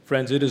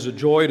Friends, it is a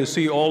joy to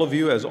see all of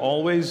you as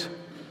always,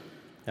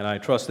 and I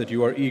trust that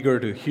you are eager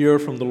to hear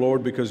from the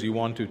Lord because you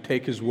want to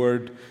take His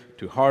word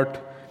to heart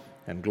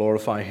and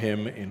glorify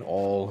Him in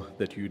all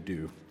that you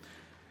do.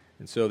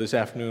 And so this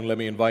afternoon, let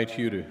me invite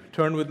you to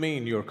turn with me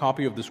in your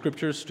copy of the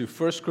Scriptures to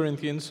 1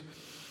 Corinthians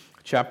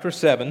chapter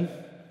 7.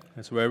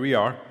 That's where we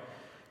are.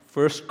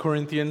 1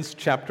 Corinthians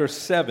chapter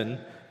 7,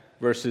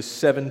 verses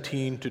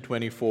 17 to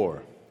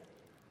 24.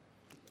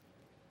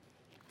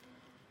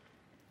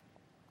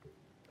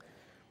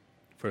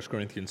 1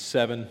 Corinthians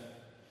 7,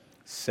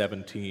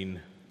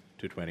 17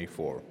 to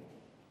 24.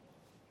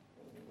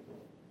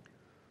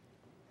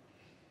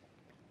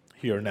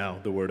 Hear now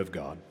the word of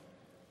God.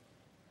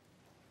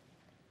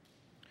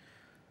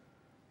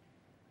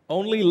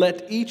 Only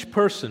let each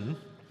person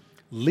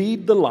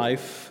lead the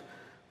life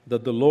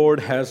that the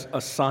Lord has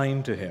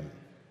assigned to him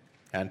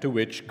and to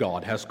which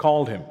God has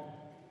called him.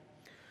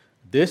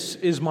 This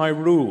is my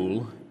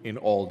rule in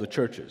all the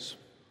churches.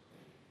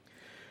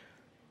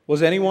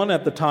 Was anyone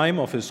at the time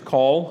of his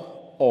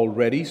call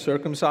already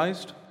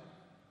circumcised?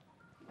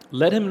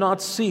 Let him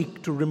not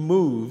seek to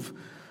remove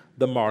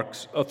the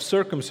marks of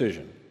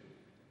circumcision.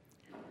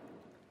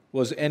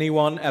 Was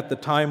anyone at the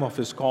time of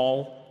his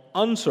call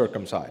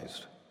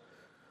uncircumcised?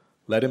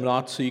 Let him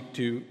not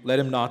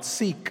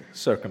seek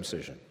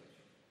circumcision.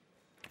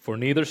 For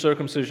neither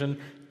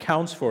circumcision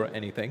counts for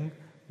anything,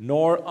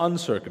 nor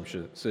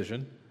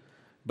uncircumcision,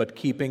 but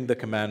keeping the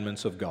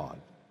commandments of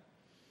God.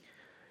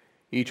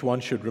 Each one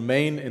should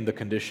remain in the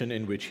condition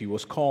in which he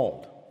was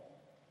called.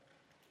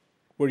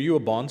 Were you a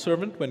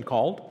bondservant when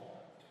called?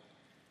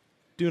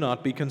 Do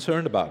not be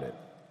concerned about it.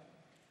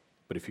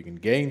 But if you can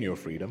gain your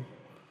freedom,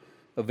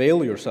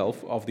 avail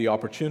yourself of the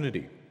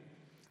opportunity.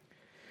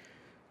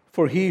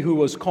 For he who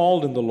was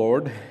called in the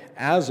Lord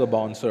as a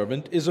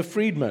bondservant is a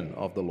freedman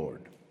of the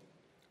Lord.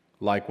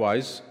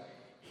 Likewise,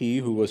 he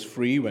who was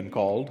free when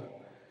called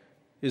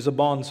is a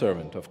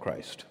bondservant of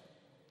Christ.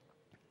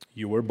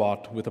 You were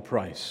bought with a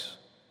price.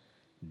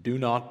 Do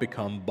not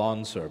become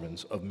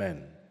bondservants of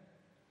men.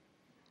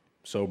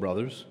 So,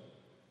 brothers,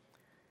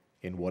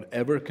 in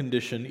whatever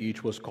condition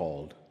each was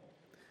called,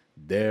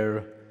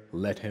 there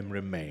let him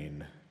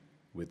remain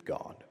with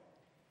God.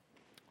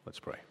 Let's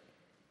pray.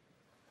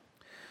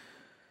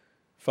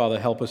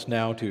 Father, help us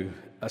now to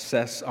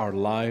assess our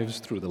lives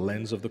through the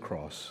lens of the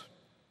cross.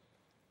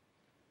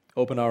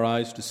 Open our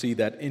eyes to see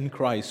that in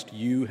Christ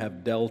you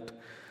have dealt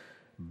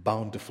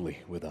bountifully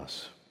with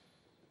us.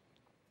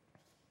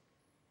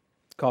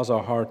 Cause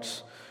our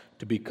hearts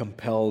to be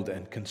compelled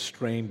and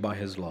constrained by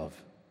His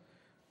love,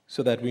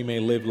 so that we may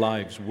live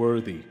lives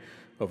worthy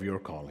of your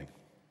calling.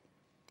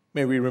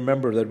 May we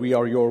remember that we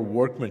are your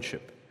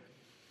workmanship,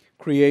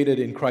 created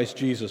in Christ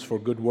Jesus for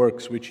good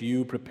works, which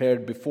you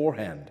prepared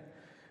beforehand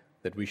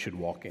that we should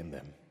walk in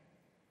them.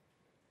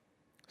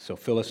 So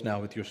fill us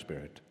now with your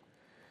Spirit,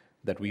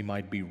 that we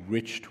might be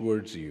rich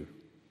towards you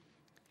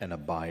and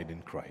abide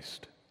in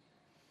Christ.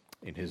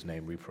 In His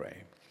name we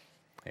pray.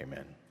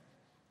 Amen.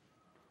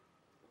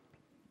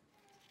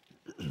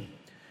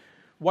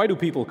 Why do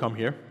people come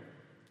here?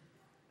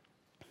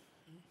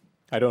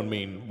 I don't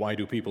mean why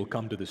do people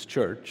come to this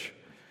church.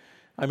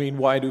 I mean,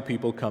 why do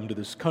people come to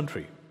this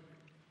country?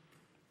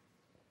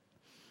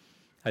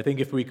 I think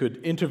if we could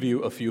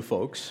interview a few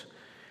folks,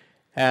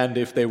 and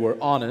if they were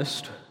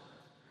honest,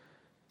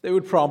 they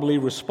would probably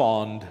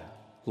respond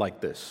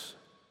like this.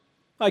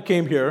 I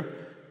came here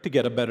to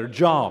get a better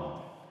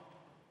job.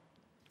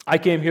 I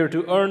came here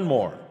to earn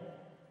more,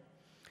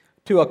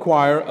 to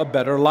acquire a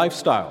better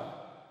lifestyle,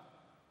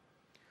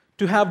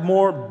 to have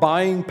more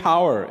buying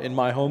power in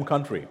my home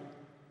country,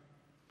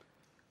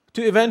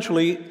 to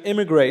eventually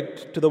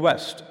immigrate to the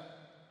West,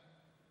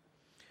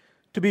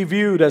 to be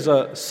viewed as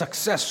a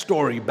success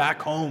story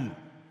back home,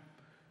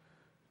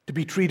 to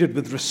be treated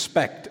with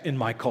respect in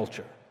my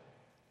culture,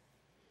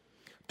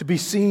 to be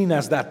seen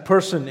as that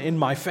person in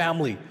my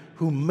family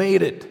who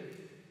made it,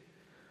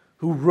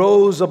 who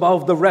rose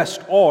above the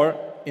rest, or,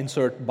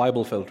 insert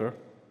Bible filter,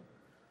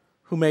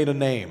 who made a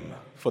name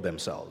for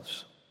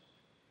themselves.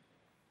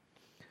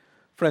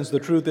 Friends,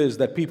 the truth is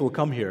that people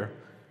come here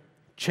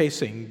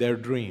chasing their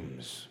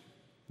dreams,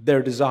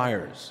 their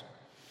desires,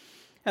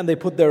 and they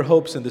put their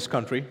hopes in this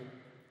country,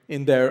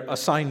 in their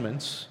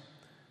assignments,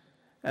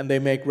 and they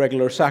make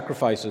regular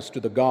sacrifices to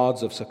the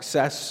gods of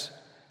success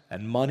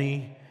and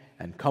money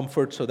and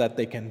comfort so that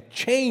they can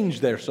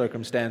change their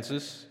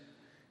circumstances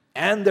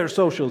and their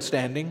social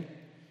standing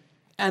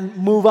and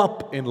move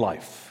up in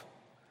life.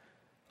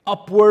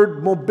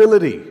 Upward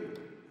mobility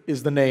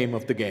is the name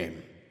of the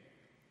game.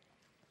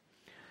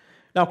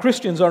 Now,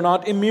 Christians are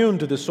not immune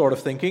to this sort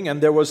of thinking,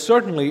 and there was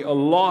certainly a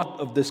lot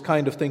of this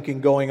kind of thinking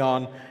going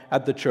on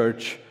at the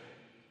church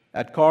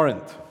at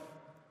Corinth.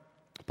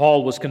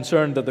 Paul was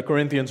concerned that the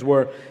Corinthians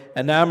were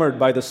enamored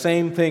by the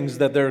same things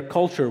that their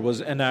culture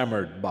was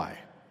enamored by.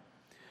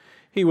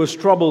 He was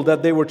troubled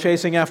that they were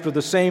chasing after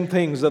the same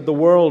things that the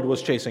world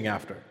was chasing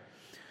after.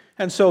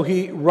 And so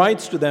he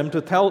writes to them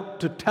to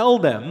tell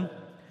them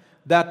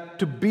that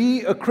to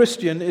be a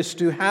Christian is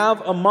to have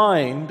a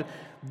mind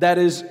that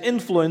is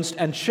influenced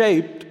and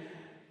shaped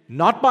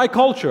not by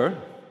culture,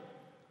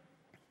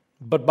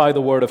 but by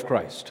the word of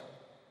Christ.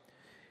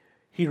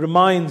 He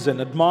reminds and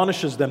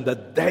admonishes them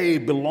that they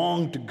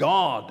belong to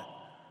God.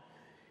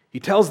 He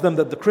tells them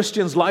that the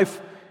Christian's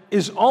life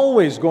is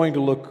always going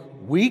to look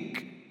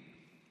weak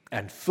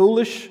and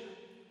foolish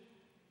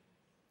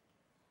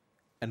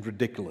and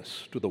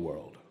ridiculous to the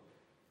world,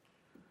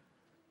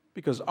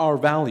 because our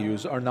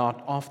values are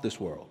not of this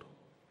world.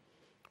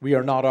 We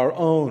are not our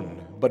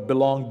own, but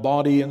belong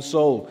body and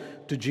soul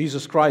to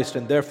Jesus Christ,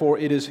 and therefore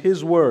it is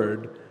His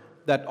word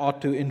that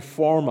ought to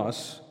inform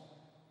us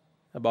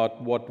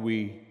about what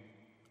we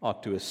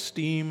ought to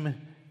esteem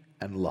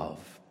and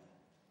love.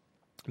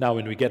 Now,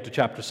 when we get to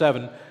chapter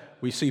 7,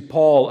 we see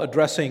Paul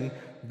addressing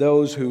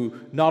those who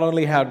not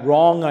only had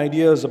wrong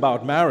ideas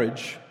about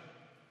marriage,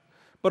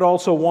 but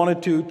also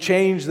wanted to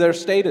change their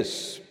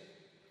status.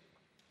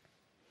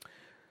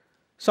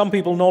 Some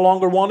people no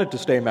longer wanted to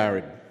stay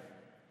married.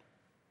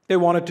 They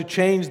wanted to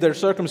change their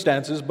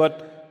circumstances,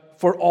 but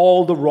for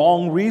all the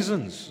wrong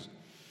reasons.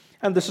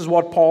 And this is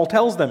what Paul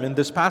tells them in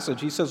this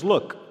passage. He says,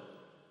 look,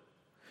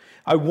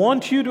 I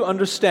want you to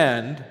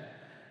understand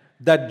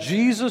that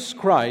Jesus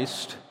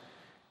Christ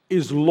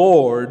is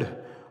Lord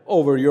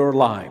over your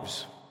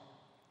lives.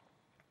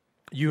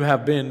 You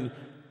have been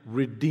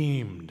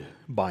redeemed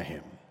by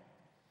Him.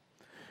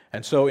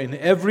 And so in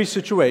every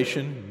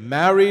situation,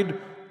 married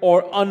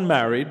or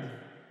unmarried,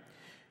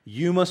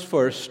 you must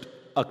first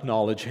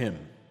acknowledge Him.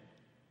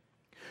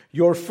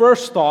 Your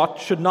first thought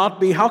should not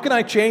be, how can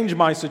I change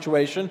my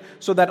situation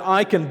so that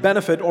I can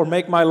benefit or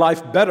make my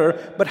life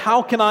better, but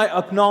how can I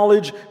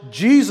acknowledge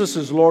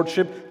Jesus'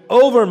 lordship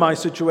over my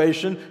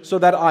situation so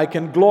that I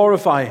can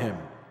glorify Him?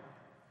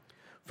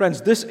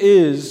 Friends, this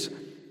is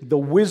the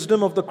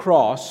wisdom of the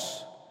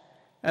cross,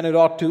 and it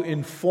ought to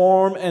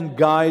inform and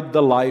guide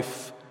the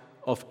life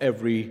of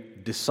every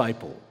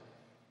disciple.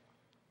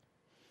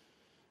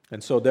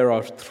 And so there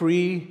are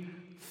 3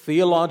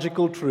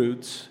 theological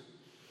truths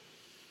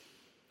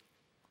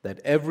that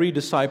every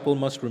disciple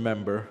must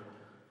remember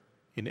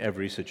in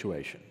every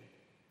situation.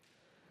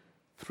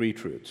 3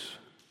 truths.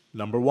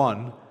 Number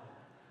 1,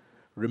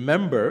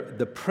 remember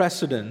the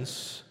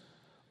precedence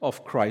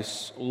of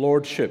Christ's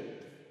lordship.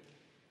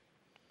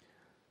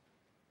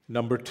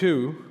 Number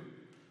 2,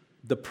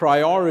 the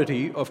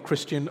priority of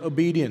Christian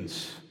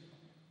obedience.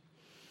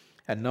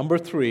 And number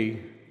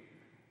 3,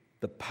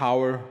 the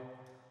power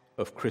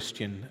of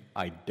Christian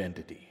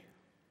identity.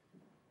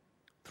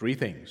 3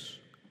 things: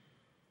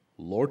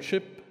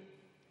 lordship,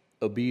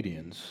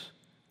 obedience,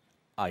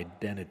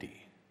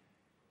 identity.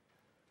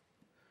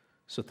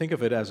 So think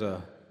of it as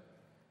a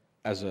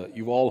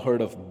you've all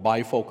heard of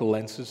bifocal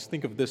lenses.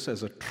 Think of this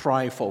as a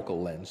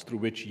trifocal lens through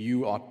which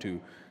you ought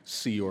to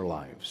see your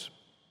lives.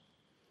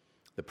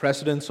 The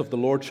precedence of the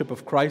lordship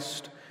of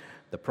Christ,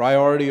 the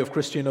priority of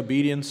Christian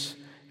obedience,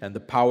 and the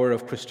power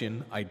of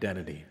Christian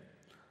identity.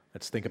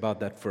 Let's think about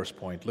that first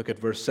point. Look at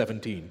verse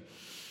 17.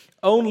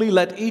 Only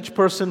let each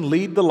person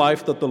lead the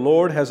life that the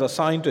Lord has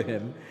assigned to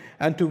him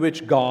and to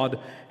which God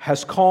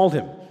has called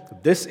him.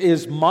 This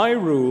is my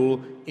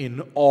rule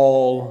in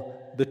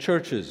all the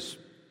churches.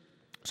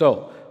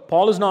 So,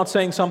 Paul is not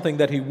saying something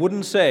that he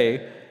wouldn't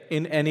say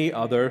in any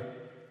other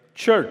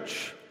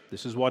church.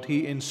 This is what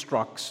he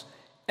instructs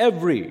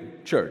every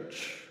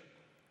church.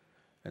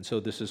 And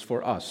so this is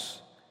for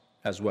us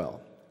as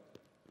well.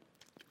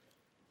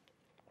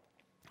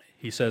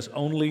 He says,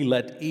 only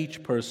let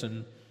each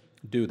person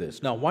do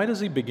this. Now, why does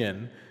he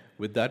begin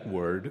with that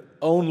word,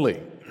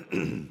 only?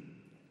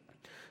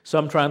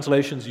 Some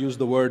translations use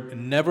the word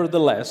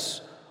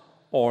nevertheless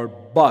or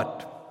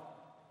but.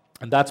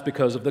 And that's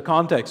because of the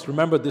context.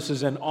 Remember, this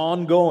is an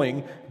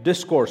ongoing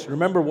discourse.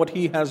 Remember what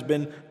he has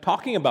been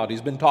talking about.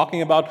 He's been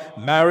talking about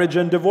marriage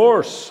and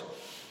divorce.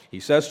 He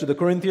says to the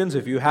Corinthians,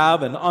 if you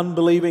have an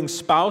unbelieving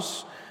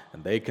spouse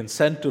and they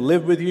consent to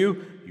live with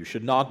you, you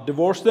should not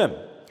divorce them.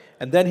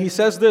 And then he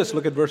says this,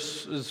 look at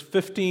verses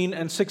 15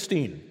 and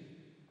 16.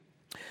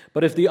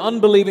 But if the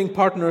unbelieving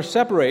partner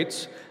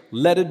separates,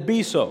 let it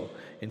be so.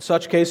 In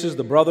such cases,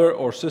 the brother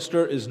or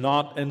sister is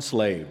not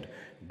enslaved.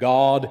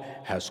 God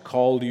has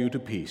called you to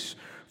peace.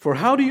 For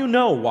how do you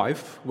know,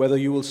 wife, whether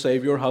you will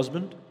save your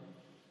husband?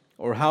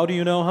 Or how do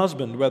you know,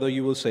 husband, whether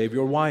you will save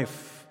your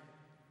wife?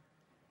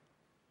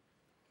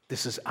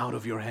 This is out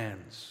of your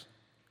hands,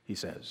 he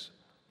says.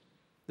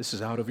 This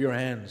is out of your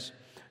hands.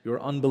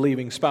 Your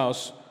unbelieving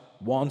spouse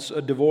wants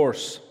a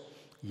divorce.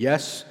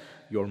 Yes,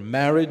 your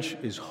marriage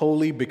is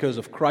holy because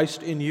of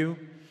Christ in you.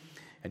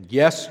 And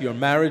yes, your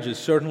marriage is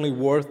certainly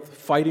worth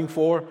fighting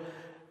for.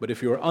 But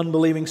if your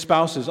unbelieving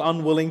spouse is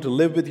unwilling to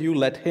live with you,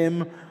 let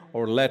him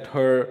or let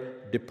her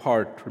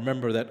depart.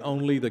 Remember that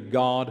only the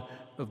God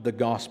of the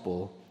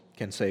gospel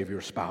can save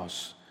your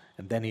spouse.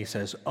 And then he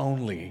says,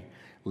 only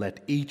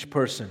let each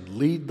person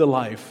lead the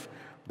life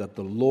that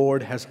the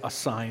Lord has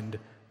assigned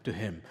to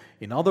him.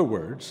 In other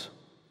words,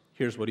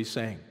 here's what he's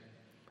saying.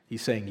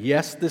 He's saying,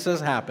 yes, this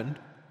has happened.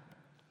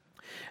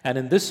 And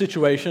in this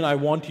situation, I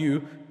want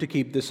you to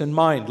keep this in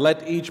mind.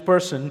 Let each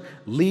person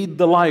lead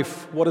the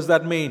life. What does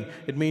that mean?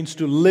 It means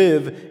to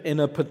live in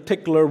a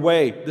particular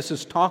way. This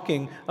is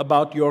talking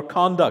about your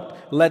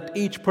conduct. Let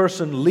each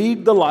person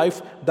lead the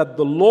life that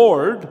the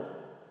Lord,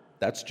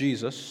 that's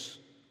Jesus,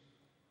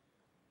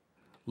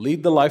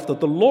 lead the life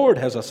that the Lord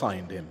has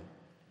assigned him.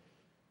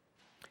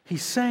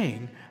 He's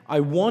saying,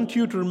 I want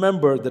you to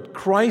remember that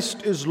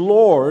Christ is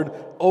Lord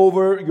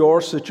over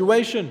your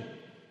situation.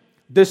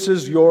 This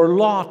is your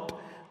lot.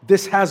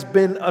 This has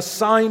been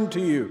assigned to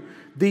you.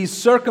 These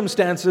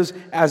circumstances,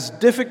 as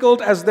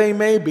difficult as they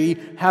may be,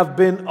 have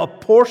been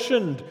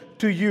apportioned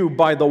to you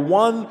by the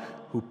one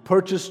who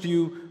purchased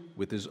you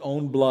with his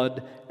own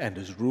blood and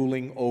is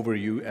ruling over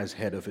you as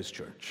head of his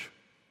church.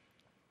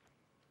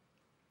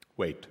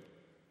 Wait.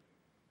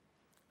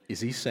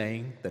 Is he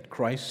saying that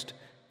Christ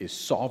is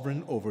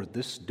sovereign over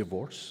this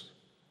divorce?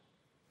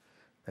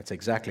 That's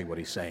exactly what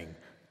he's saying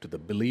to the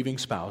believing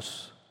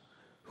spouse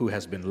who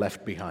has been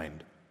left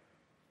behind.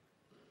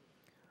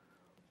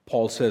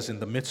 Paul says, in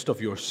the midst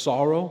of your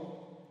sorrow,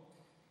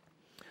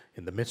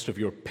 in the midst of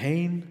your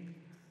pain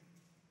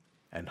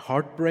and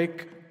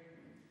heartbreak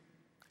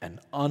and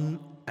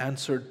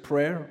unanswered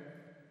prayer,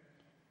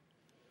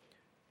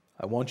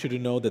 I want you to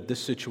know that this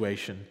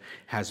situation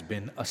has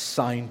been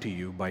assigned to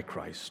you by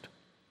Christ.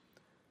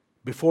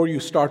 Before you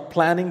start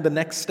planning the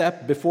next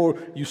step, before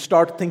you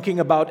start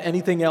thinking about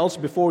anything else,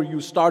 before you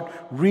start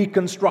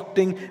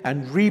reconstructing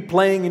and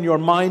replaying in your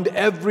mind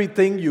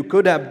everything you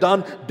could have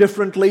done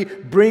differently,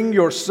 bring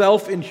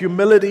yourself in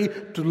humility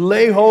to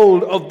lay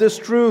hold of this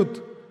truth.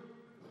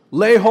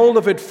 Lay hold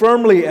of it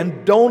firmly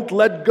and don't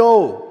let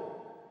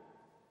go.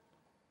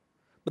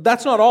 But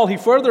that's not all. He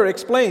further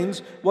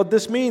explains what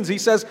this means. He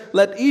says,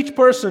 let each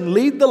person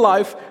lead the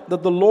life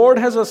that the Lord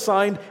has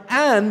assigned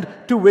and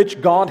to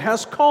which God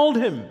has called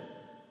him.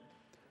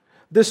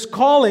 This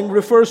calling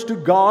refers to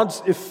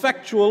God's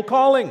effectual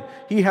calling.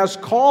 He has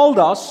called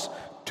us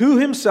to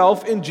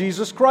himself in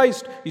Jesus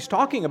Christ. He's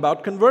talking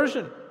about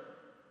conversion.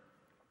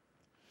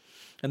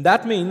 And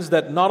that means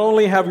that not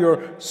only have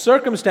your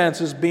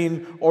circumstances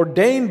been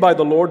ordained by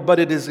the Lord, but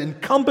it is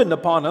incumbent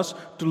upon us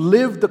to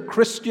live the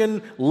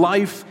Christian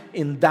life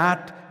in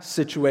that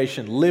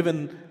situation. Live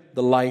in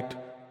the light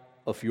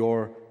of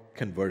your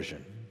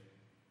conversion,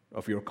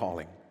 of your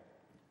calling.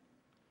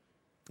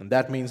 And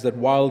that means that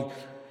while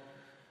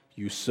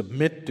you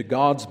submit to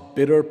God's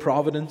bitter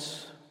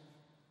providence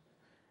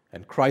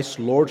and Christ's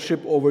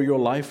lordship over your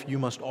life, you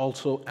must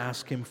also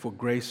ask him for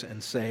grace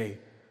and say,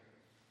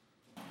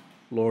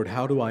 Lord,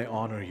 how do I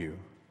honor you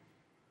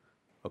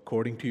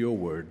according to your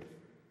word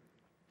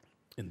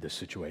in this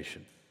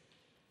situation?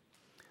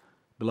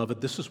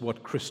 Beloved, this is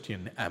what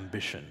Christian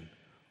ambition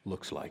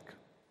looks like.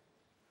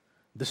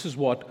 This is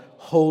what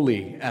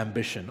holy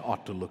ambition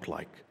ought to look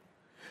like.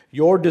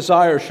 Your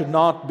desire should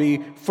not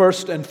be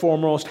first and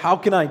foremost, how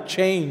can I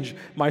change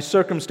my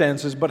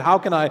circumstances, but how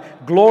can I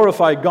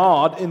glorify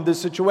God in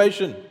this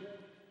situation?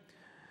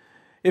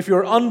 If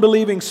your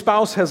unbelieving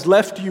spouse has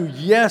left you,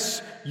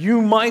 yes,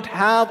 you might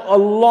have a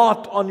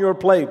lot on your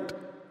plate.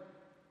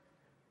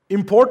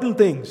 Important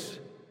things,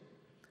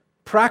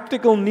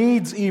 practical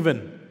needs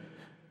even.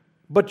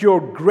 But your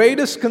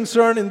greatest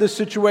concern in this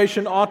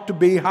situation ought to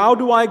be, how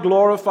do I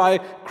glorify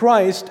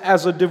Christ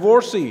as a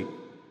divorcee?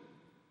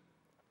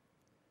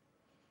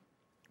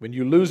 When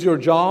you lose your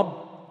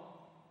job,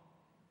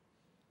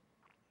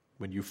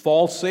 when you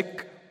fall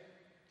sick,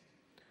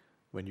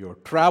 when your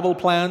travel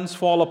plans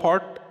fall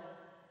apart,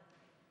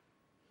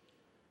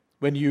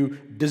 when you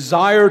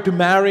desire to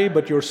marry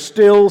but you're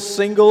still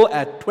single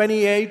at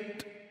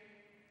 28,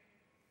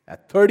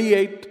 at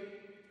 38,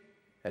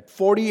 at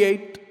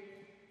 48,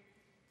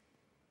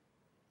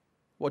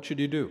 what should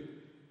you do?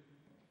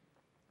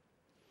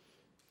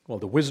 Well,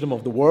 the wisdom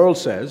of the world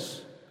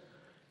says,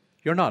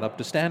 you're not up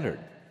to standard.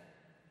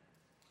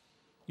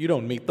 You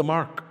don't meet the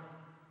mark.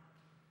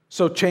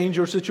 So change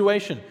your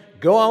situation.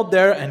 Go out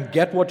there and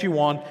get what you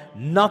want.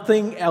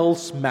 Nothing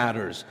else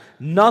matters.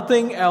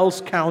 Nothing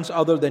else counts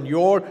other than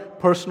your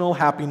personal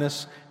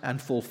happiness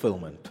and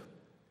fulfillment.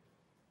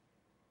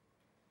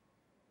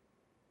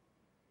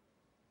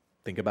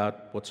 Think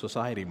about what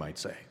society might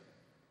say.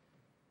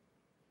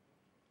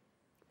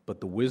 But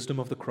the wisdom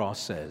of the cross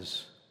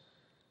says,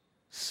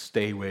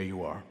 stay where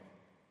you are.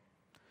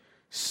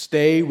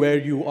 Stay where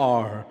you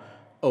are,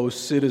 O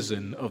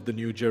citizen of the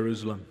New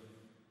Jerusalem.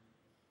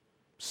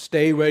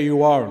 Stay where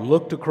you are.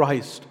 Look to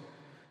Christ.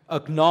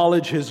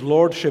 Acknowledge his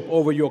lordship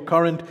over your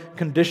current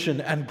condition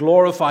and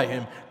glorify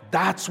him.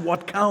 That's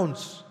what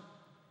counts.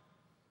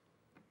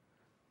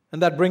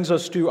 And that brings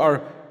us to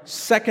our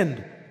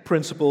second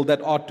principle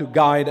that ought to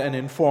guide and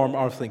inform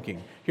our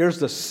thinking. Here's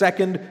the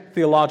second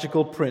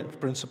theological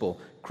principle: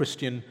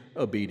 Christian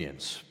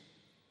obedience.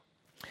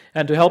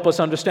 And to help us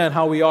understand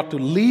how we ought to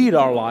lead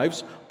our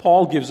lives,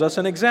 Paul gives us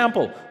an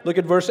example. Look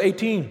at verse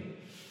 18.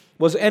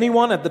 Was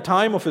anyone at the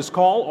time of his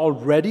call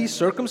already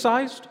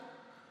circumcised?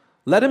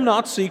 Let him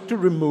not seek to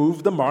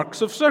remove the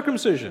marks of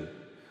circumcision.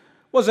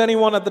 Was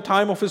anyone at the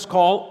time of his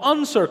call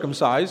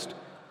uncircumcised?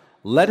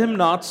 Let him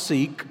not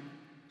seek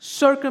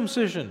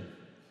circumcision.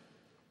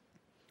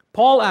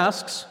 Paul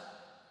asks,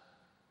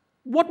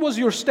 what was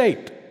your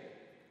state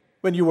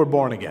when you were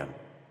born again?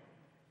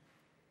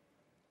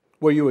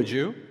 Were you a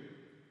Jew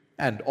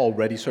and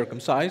already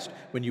circumcised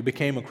when you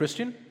became a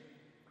Christian?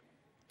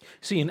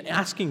 See, in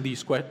asking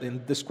this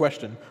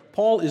question,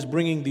 Paul is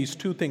bringing these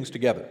two things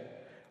together: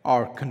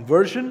 our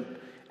conversion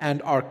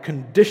and our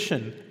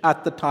condition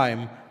at the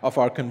time of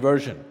our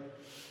conversion.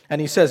 And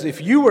he says,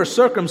 if you were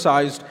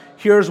circumcised,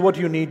 here's what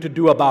you need to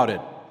do about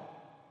it.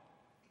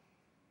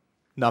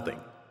 Nothing.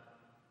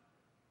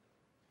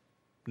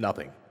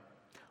 Nothing.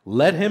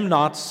 Let him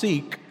not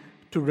seek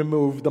to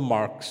remove the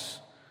marks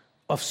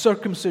of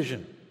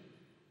circumcision.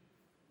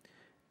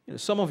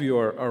 Some of you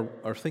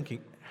are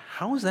thinking,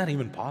 how is that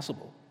even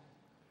possible?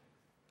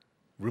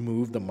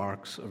 Remove the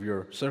marks of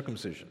your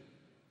circumcision.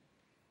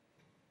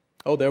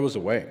 Oh, there was a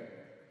way.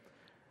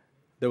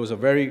 There was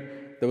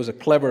a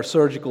clever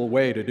surgical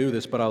way to do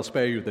this, but I'll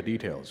spare you the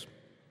details.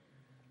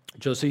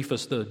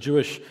 Josephus, the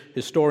Jewish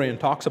historian,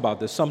 talks about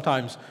this.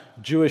 Sometimes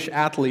Jewish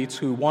athletes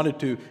who wanted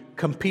to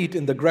compete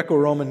in the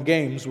Greco-Roman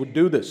games would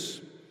do this.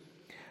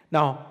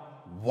 Now,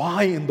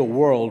 why in the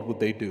world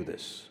would they do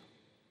this?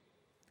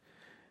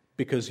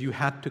 Because you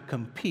had to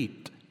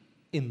compete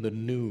in the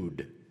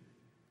nude.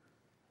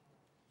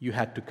 You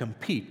had to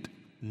compete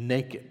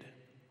naked.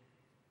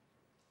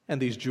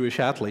 And these Jewish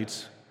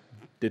athletes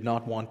did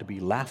not want to be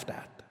laughed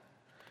at.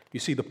 You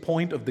see, the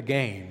point of the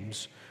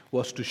games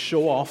was to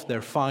show off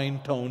their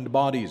fine-toned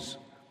bodies.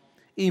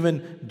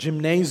 Even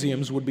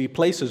gymnasiums would be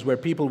places where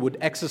people would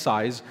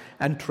exercise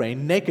and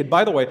train naked.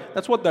 By the way,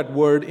 that's what that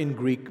word in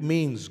Greek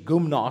means.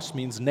 Gymnos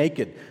means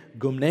naked.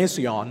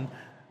 Gymnasion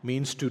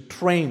means to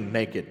train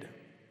naked.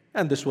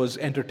 And this was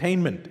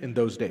entertainment in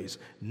those days.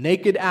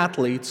 Naked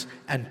athletes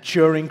and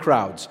cheering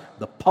crowds.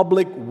 The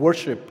public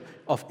worship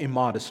of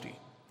immodesty.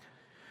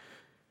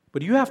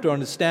 But you have to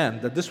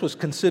understand that this was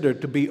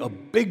considered to be a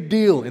big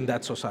deal in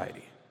that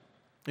society.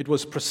 It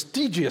was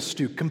prestigious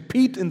to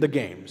compete in the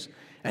games,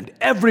 and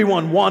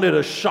everyone wanted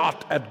a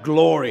shot at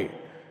glory,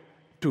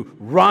 to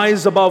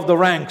rise above the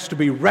ranks, to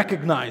be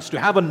recognized, to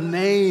have a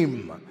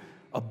name,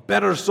 a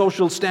better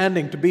social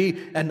standing, to be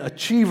an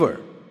achiever.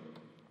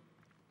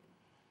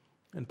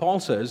 And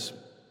Paul says,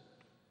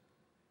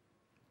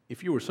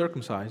 if you were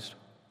circumcised,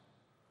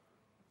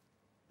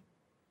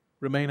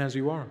 remain as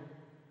you are.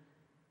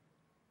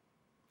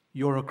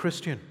 You're a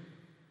Christian.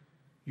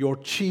 Your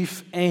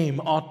chief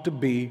aim ought to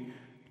be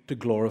to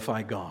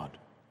glorify God.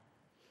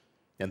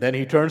 And then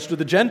he turns to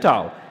the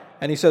Gentile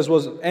and he says,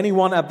 was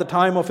anyone at the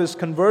time of his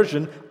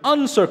conversion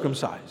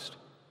uncircumcised?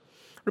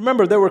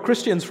 Remember, there were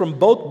Christians from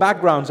both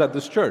backgrounds at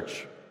this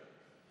church.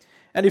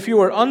 And if you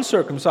were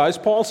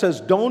uncircumcised, Paul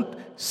says, don't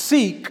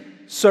seek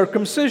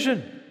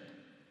circumcision.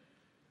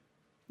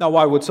 Now,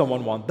 why would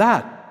someone want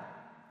that?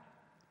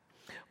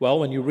 Well,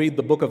 when you read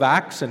the book of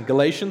Acts and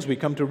Galatians, we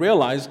come to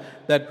realize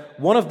that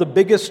one of the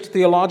biggest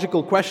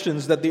theological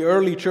questions that the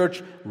early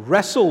church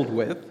wrestled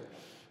with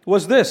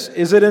was this: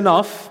 is it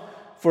enough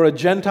for a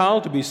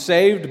Gentile to be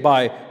saved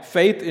by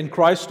faith in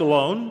Christ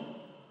alone,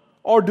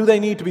 or do they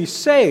need to be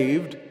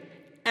saved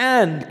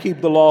and keep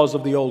the laws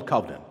of the Old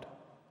Covenant?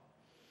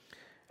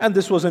 And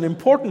this was an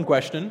important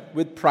question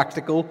with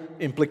practical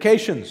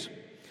implications.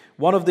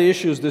 One of the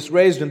issues this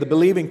raised in the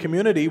believing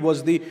community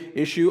was the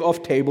issue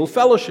of table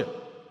fellowship.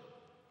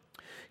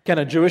 Can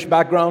a Jewish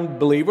background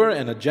believer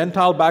and a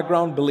Gentile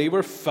background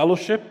believer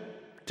fellowship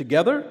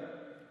together?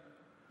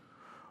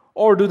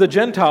 Or do the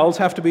Gentiles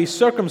have to be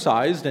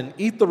circumcised and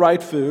eat the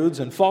right foods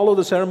and follow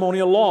the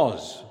ceremonial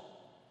laws?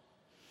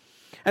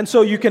 And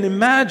so you can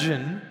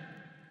imagine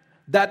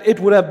that it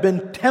would have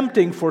been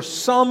tempting for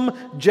some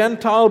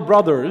Gentile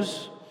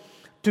brothers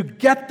to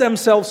get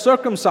themselves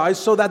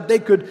circumcised so that they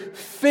could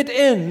fit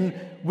in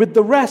with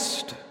the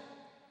rest,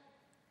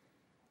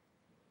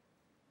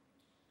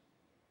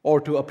 or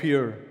to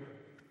appear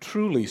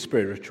truly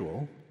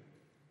spiritual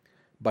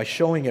by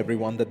showing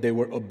everyone that they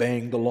were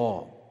obeying the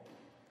law.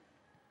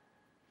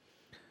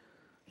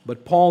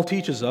 But Paul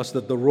teaches us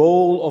that the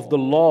role of the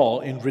law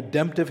in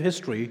redemptive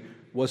history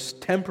was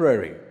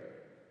temporary.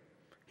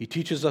 He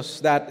teaches us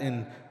that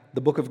in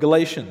the book of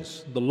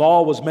Galatians. The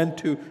law was meant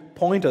to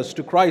point us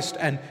to Christ,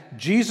 and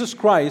Jesus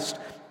Christ,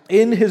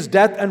 in His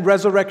death and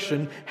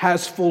resurrection,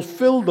 has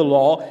fulfilled the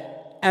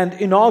law and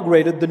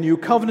inaugurated the new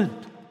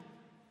covenant.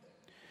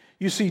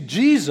 You see,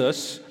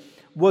 Jesus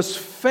was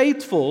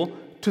faithful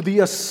to the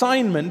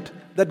assignment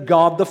that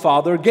God the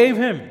Father gave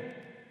Him,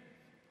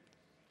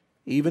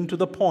 even to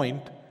the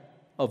point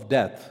of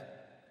death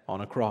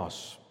on a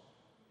cross.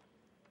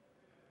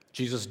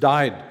 Jesus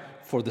died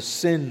for the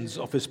sins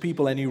of His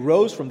people, and He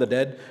rose from the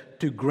dead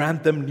to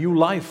grant them new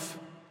life.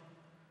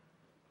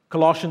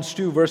 Colossians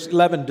 2 verse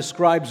 11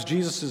 describes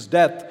Jesus'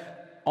 death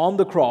on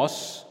the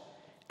cross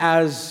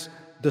as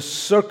the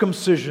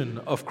circumcision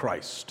of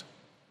Christ.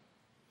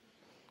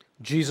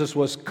 Jesus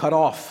was cut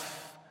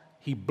off,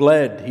 He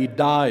bled, He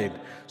died,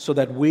 so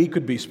that we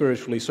could be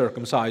spiritually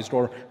circumcised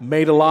or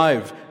made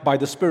alive by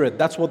the Spirit.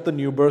 That's what the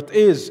new birth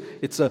is.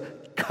 It's a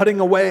cutting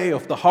away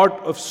of the heart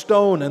of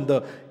stone and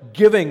the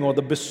giving or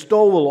the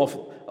bestowal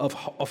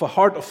of a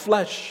heart of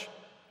flesh,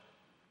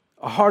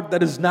 a heart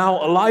that is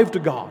now alive to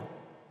God.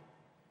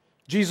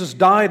 Jesus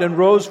died and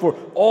rose for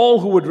all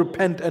who would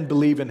repent and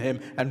believe in Him.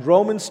 And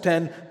Romans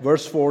 10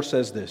 verse 4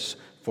 says this,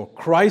 "For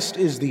Christ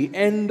is the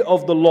end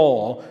of the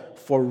law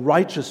for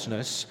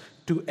righteousness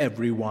to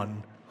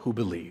everyone who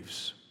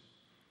believes."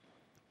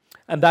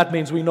 And that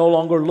means we no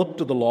longer look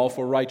to the law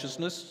for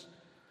righteousness.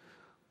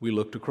 We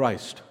look to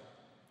Christ.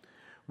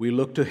 We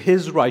look to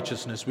His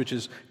righteousness, which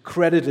is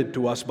credited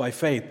to us by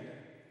faith.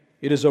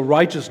 It is a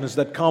righteousness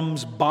that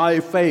comes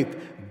by faith,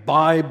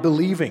 by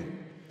believing.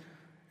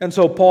 And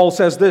so Paul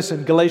says this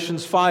in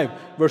Galatians 5,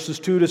 verses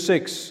 2 to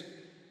 6.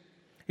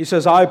 He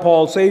says, "I,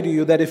 Paul, say to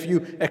you that if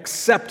you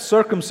accept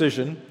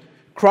circumcision,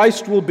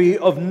 Christ will be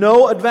of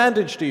no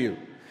advantage to you.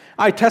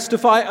 I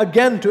testify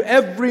again to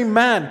every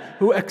man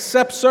who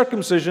accepts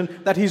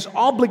circumcision that he's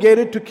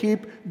obligated to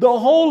keep the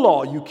whole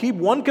law." You keep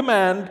one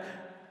command,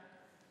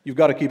 you've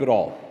got to keep it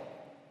all.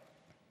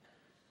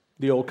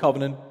 The old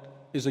covenant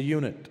is a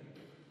unit.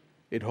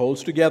 It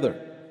holds together.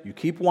 You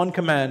keep one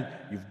command,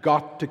 you've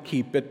got to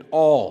keep it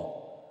all.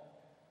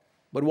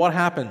 But what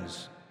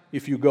happens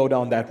if you go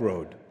down that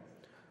road?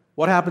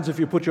 What happens if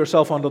you put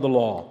yourself under the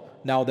law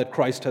now that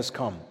Christ has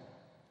come?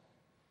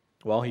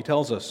 Well, he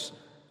tells us,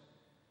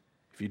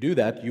 if you do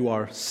that, you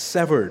are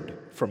severed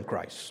from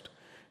Christ.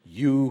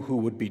 You who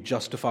would be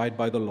justified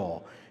by the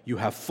law, you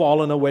have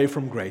fallen away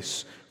from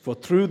grace. For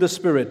through the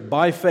Spirit,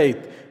 by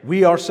faith,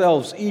 we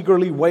ourselves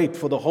eagerly wait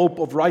for the hope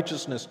of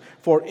righteousness.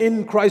 For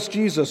in Christ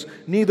Jesus,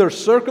 neither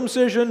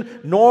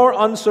circumcision nor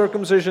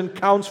uncircumcision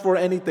counts for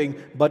anything,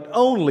 but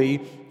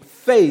only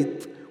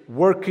faith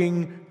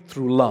working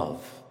through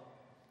love.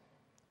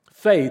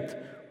 Faith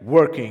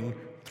working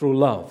through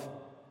love.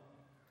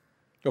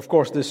 Of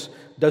course, this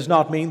does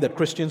not mean that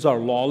Christians are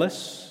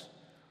lawless.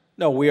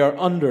 No, we are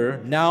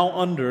now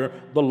under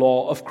the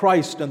law of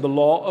Christ, and the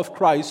law of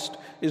Christ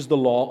is the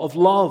law of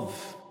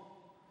love.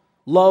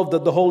 Love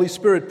that the Holy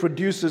Spirit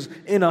produces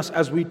in us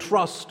as we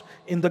trust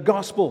in the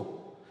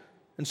gospel.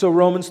 And so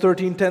Romans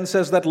 13:10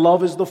 says that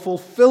love is the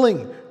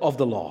fulfilling of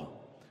the law.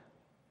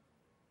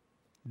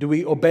 Do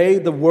we obey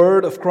the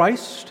word of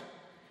Christ?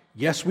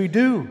 Yes, we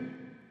do.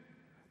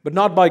 But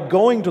not by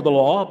going to the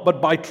law,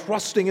 but by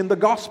trusting in the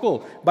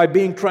gospel, by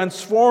being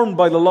transformed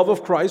by the love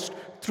of Christ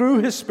through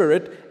His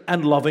Spirit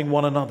and loving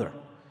one another.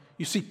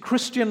 You see,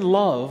 Christian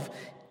love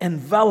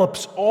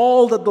envelops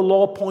all that the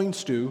law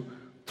points to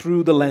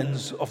through the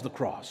lens of the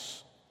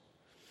cross.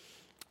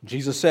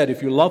 Jesus said,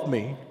 "If you love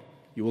me,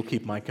 you will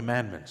keep my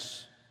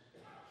commandments."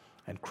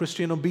 And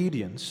Christian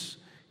obedience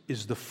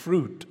is the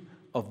fruit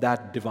of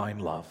that divine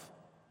love.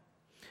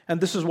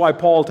 And this is why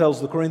Paul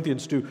tells the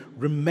Corinthians to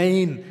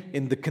remain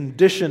in the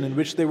condition in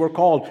which they were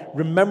called.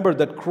 Remember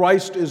that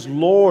Christ is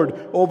Lord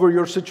over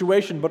your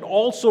situation, but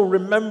also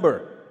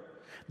remember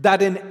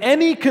that in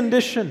any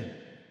condition,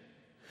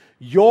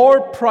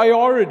 your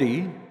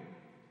priority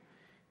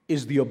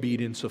is the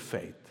obedience of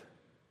faith.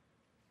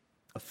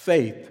 A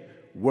faith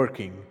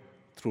working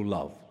through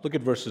love. Look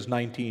at verses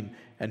 19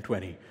 and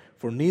 20.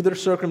 "For neither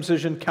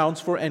circumcision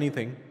counts for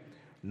anything,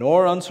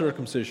 nor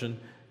uncircumcision,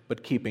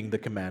 but keeping the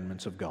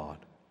commandments of God.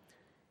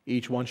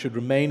 Each one should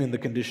remain in the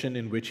condition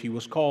in which he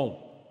was called."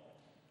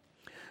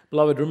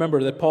 Beloved,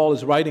 remember that Paul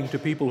is writing to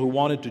people who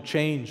wanted to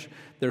change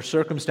their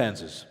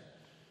circumstances,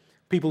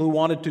 people who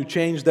wanted to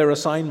change their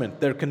assignment,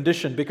 their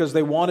condition, because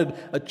they wanted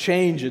a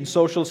change in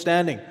social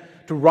standing,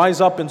 to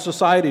rise up in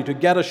society, to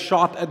get a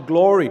shot at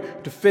glory,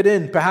 to fit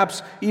in,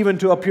 perhaps even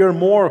to appear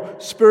more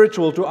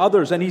spiritual to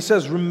others. And he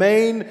says,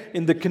 remain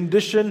in the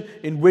condition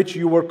in which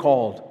you were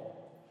called.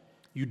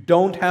 You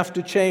don't have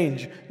to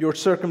change your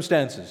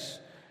circumstances.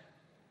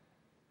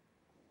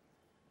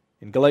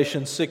 In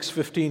Galatians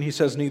 6:15, he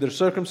says, "Neither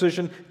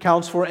circumcision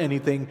counts for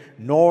anything,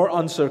 nor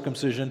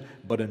uncircumcision,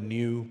 but a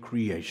new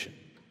creation."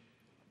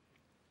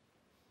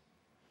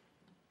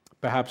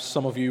 Perhaps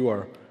some of you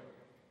are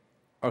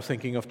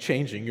thinking of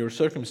changing your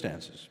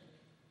circumstances.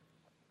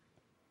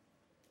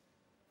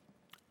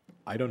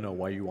 I don't know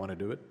why you want to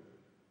do it,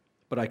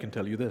 but I can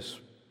tell you this.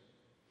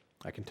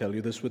 I can tell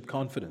you this with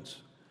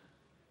confidence.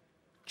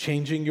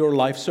 Changing your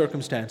life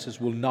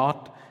circumstances will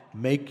not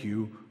make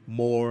you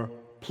more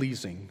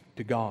pleasing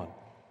to God.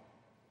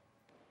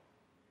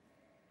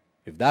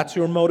 If that's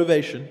your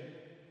motivation,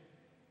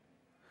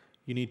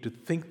 you need to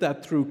think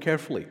that through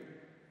carefully.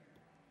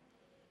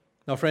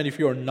 Now, friend, if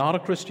you're not a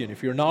Christian,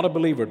 if you're not a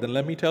believer, then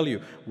let me tell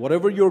you,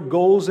 whatever your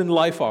goals in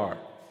life are,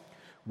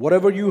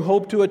 whatever you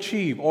hope to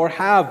achieve or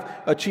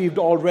have achieved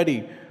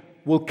already,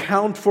 will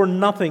count for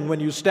nothing when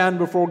you stand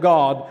before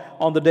God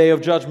on the day of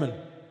judgment.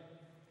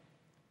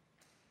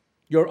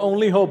 Your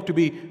only hope to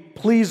be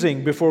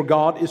pleasing before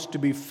God is to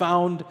be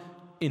found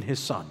in His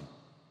Son.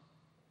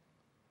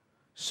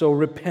 So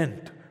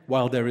repent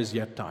while there is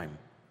yet time.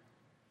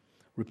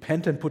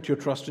 Repent and put your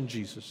trust in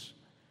Jesus.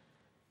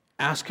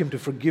 Ask Him to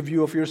forgive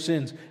you of your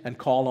sins and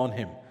call on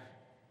Him.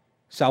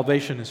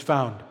 Salvation is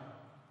found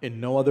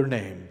in no other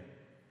name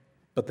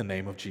but the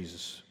name of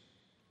Jesus.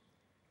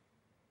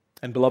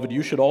 And beloved,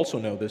 you should also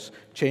know this.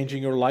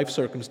 Changing your life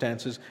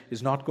circumstances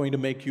is not going to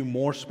make you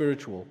more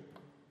spiritual.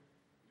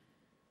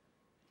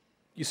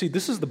 You see,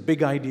 this is the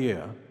big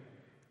idea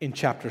in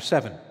chapter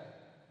 7.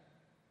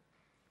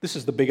 This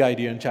is the big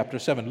idea in chapter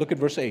 7. Look at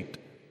verse 8.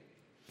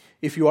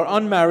 If you are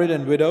unmarried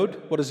and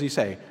widowed, what does he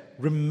say?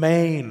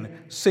 Remain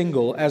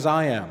single as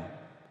I am.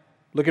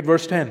 Look at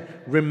verse 10.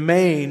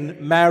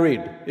 Remain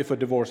married if a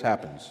divorce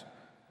happens.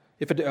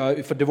 If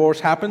a divorce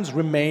happens,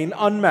 remain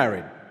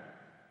unmarried.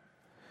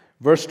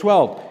 Verse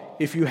 12.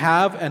 If you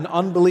have an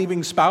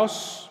unbelieving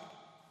spouse,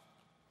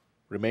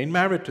 remain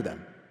married to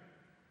them.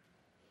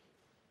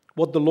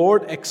 What the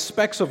Lord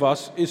expects of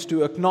us is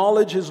to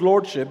acknowledge His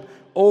Lordship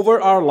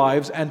over our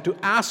lives and to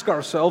ask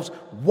ourselves,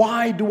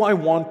 why do I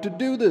want to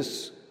do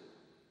this?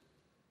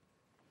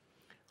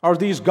 Are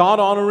these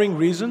God-honoring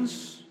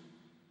reasons?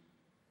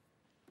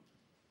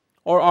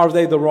 Or are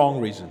they the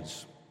wrong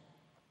reasons?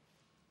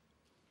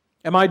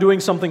 Am I doing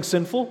something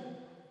sinful?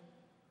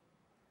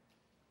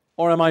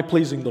 Or am I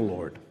pleasing the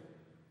Lord?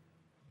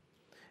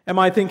 Am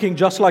I thinking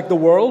just like the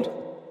world?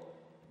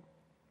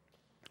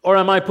 Or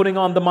am I putting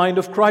on the mind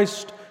of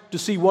Christ to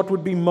see what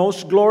would be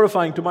most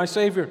glorifying to my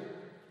Savior?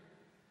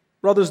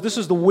 Brothers, this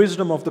is the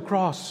wisdom of the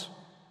cross.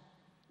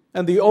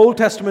 And the Old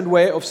Testament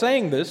way of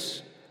saying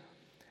this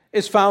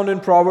is found in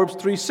Proverbs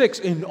 3:6.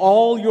 In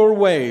all your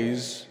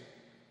ways,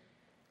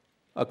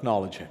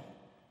 acknowledge Him.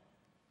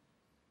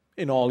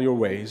 In all your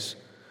ways,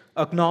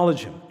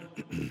 acknowledge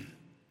Him.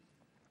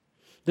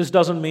 This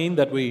doesn't mean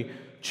that we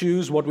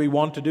choose what we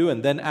want to do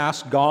and then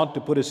ask God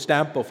to put His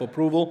stamp of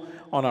approval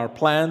on our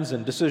plans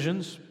and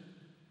decisions.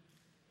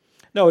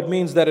 No, it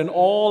means that in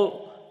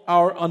all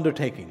our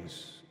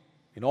undertakings,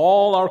 in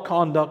all our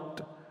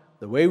conduct,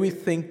 the way we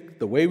think,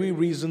 the way we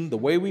reason, the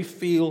way we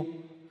feel,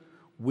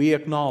 we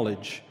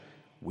acknowledge,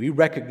 we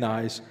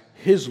recognize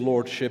His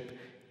lordship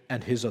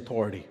and His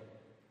authority.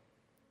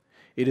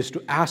 It is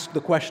to ask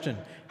the question,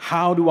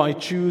 how do I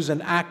choose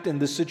and act in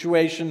this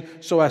situation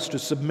so as to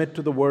submit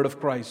to the word of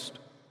Christ?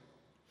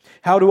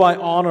 How do I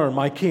honor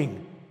my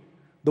King,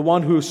 the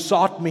one who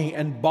sought me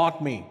and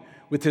bought me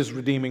with His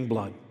redeeming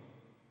blood?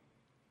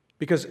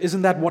 Because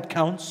isn't that what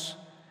counts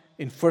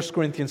in 1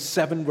 Corinthians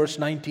 7 verse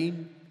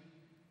 19?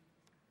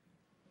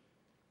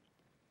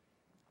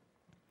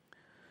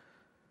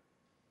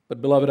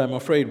 But beloved, I'm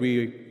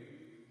afraid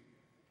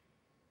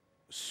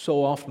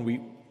so often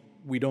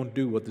we don't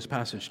do what this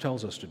passage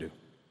tells us to do.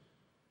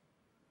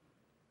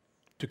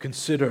 To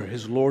consider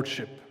His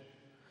lordship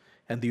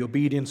and the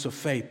obedience of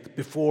faith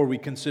before we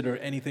consider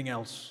anything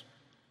else.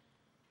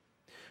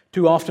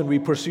 Too often we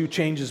pursue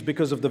changes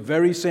because of the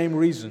very same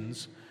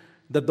reasons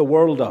that the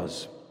world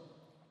does.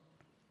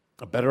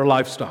 A better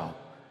lifestyle,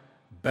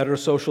 better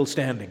social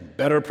standing,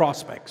 better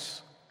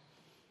prospects.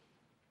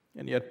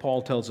 And yet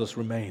Paul tells us,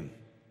 remain.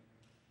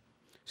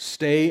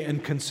 Stay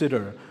and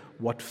consider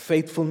what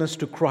faithfulness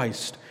to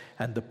Christ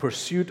and the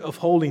pursuit of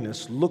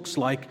holiness looks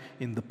like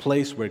in the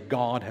place where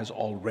God has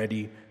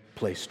already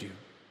placed you.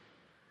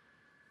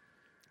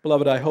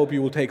 Beloved, I hope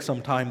you will take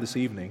some time this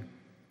evening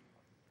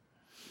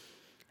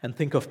and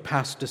think of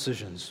past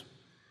decisions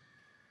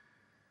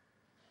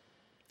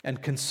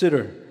and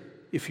consider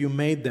if you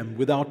made them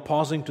without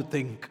pausing to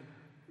think,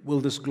 will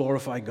this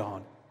glorify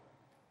God?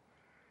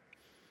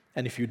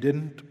 And if you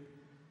didn't,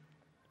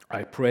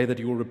 I pray that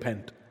you will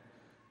repent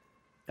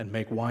and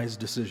make wise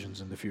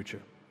decisions in the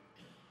future.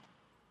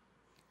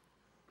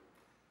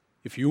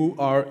 If you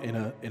are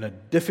in a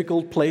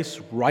difficult place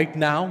right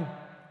now,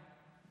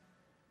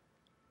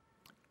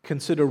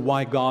 consider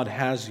why God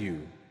has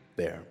you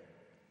there.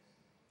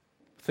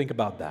 Think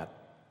about that.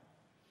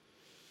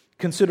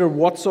 Consider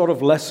what sort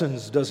of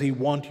lessons does He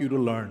want you to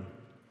learn.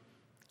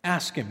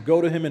 Ask Him, go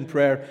to Him in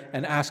prayer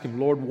and ask Him,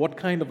 Lord, what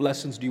kind of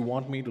lessons do you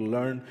want me to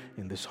learn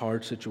in this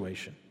hard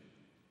situation?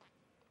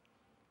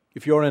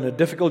 If you're in a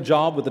difficult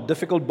job with a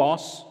difficult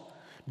boss,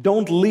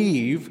 don't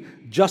leave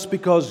just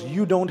because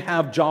you don't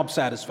have job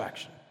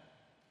satisfaction.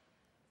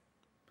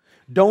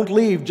 Don't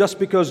leave just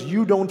because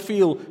you don't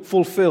feel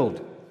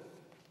fulfilled.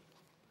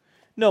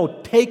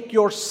 No, take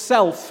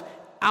yourself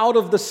out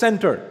of the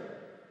center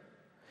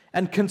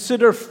and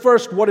consider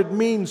first what it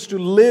means to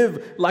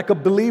live like a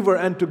believer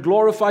and to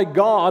glorify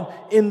God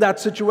in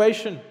that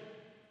situation.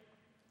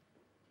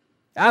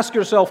 Ask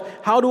yourself,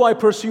 how do I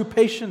pursue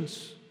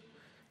patience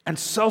and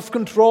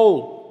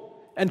self-control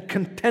and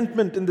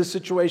contentment in this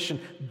situation?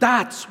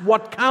 That's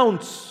what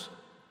counts.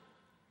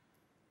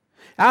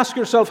 Ask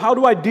yourself, how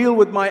do I deal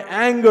with my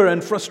anger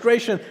and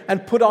frustration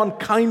and put on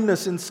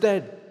kindness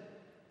instead?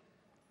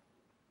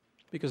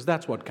 Because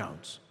that's what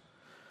counts.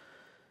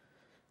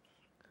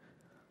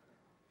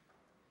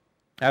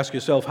 Ask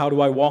yourself, how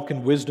do I walk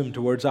in wisdom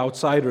towards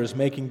outsiders,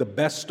 making the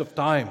best of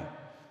time?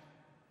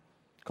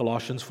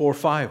 Colossians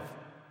 4:5.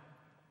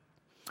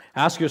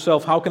 Ask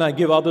yourself, how can I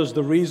give others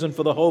the reason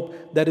for the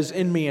hope that is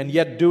in me and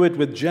yet do it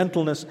with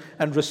gentleness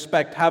and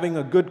respect, having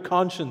a good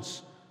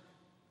conscience,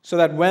 so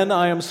that when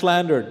I am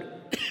slandered,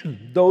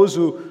 those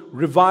who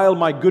revile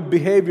my good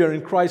behavior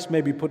in Christ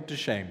may be put to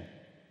shame.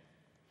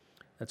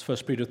 That's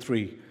 1 Peter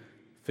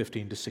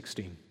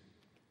 3:15-16.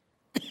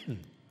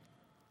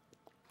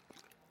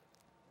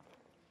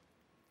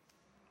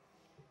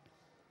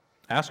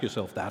 Ask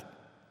yourself that,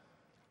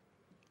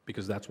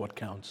 because that's what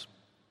counts.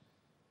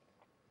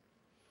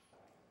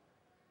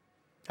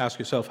 Ask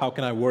yourself, how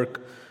can I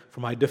work for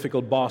my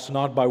difficult boss,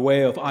 not by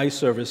way of eye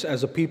service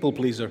as a people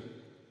pleaser,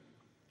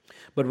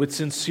 but with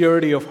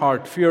sincerity of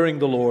heart, fearing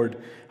the Lord?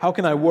 How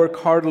can I work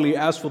heartily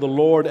as for the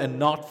Lord and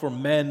not for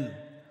men?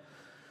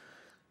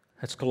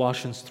 That's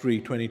Colossians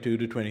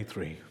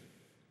 3:22-23.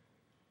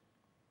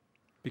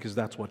 Because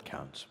that's what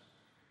counts.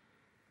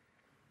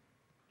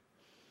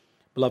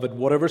 Beloved,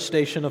 whatever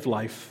station of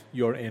life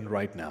you're in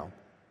right now,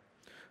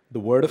 the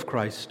Word of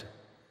Christ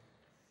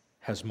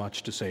has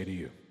much to say to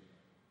you.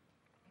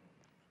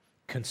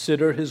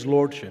 Consider His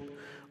Lordship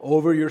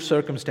over your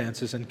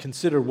circumstances and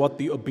consider what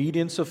the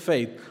obedience of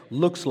faith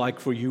looks like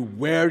for you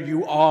where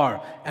you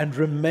are, and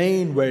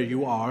remain where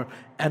you are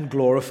and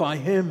glorify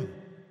Him.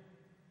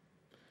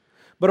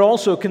 But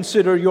also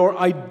consider your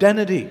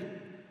identity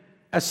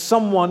as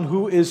someone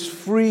who is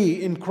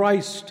free in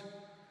Christ.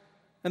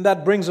 And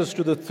that brings us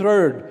to the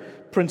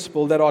third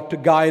principle that ought to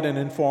guide and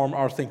inform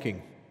our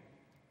thinking.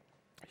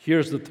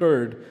 Here's the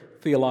third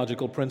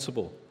theological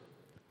principle.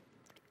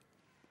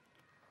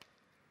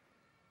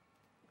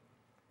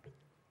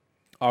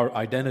 Our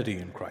identity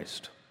in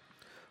Christ.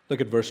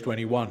 Look at verse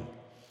 21.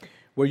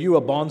 Were you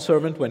a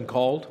bondservant when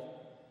called?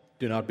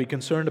 Do not be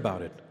concerned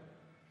about it.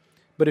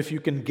 But if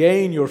you can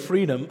gain your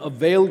freedom,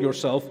 avail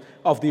yourself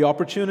of the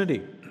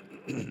opportunity.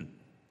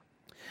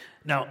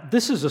 Now,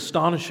 this is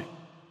astonishing.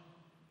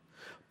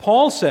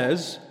 Paul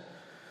says,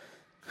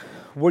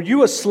 were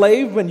you a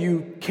slave when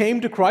you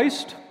came to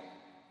Christ?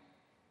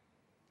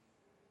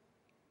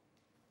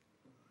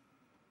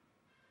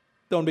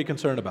 Don't be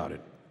concerned about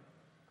it.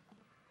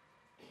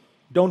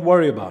 Don't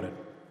worry about it.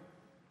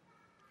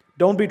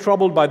 Don't be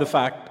troubled by the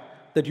fact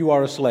that you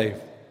are a slave.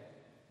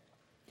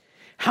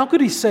 How could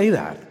he say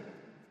that?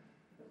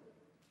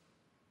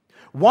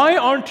 Why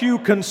aren't you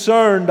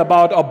concerned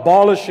about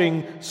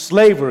abolishing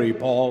slavery,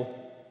 Paul?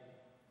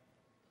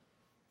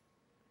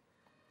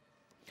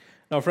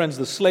 Now, friends,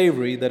 the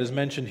slavery that is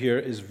mentioned here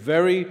is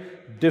very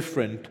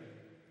different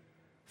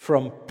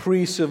from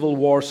pre-Civil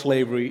War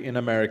slavery in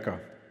America.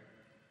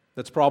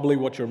 That's probably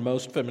what you're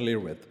most familiar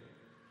with.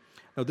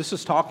 Now, this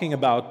is talking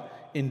about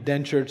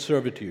indentured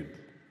servitude.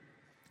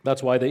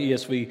 That's why the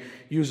ESV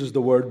uses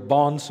the word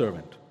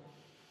bondservant.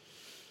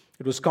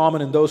 It was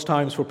common in those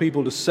times for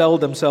people to sell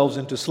themselves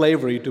into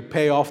slavery to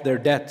pay off their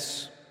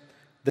debts.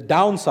 The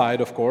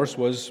downside, of course,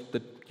 was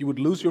that you would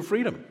lose your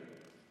freedom.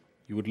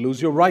 You would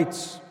lose your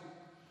rights.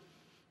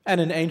 And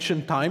in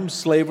ancient times,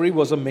 slavery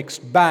was a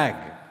mixed bag.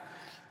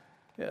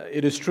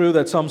 It is true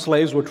that some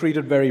slaves were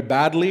treated very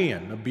badly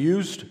and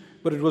abused,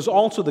 but it was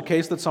also the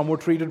case that some were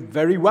treated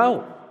very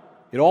well.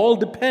 It all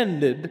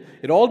depended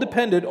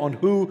on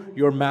who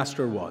your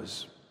master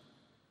was.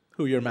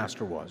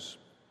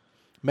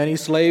 Many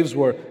slaves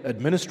were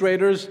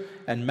administrators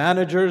and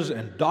managers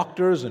and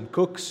doctors and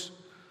cooks.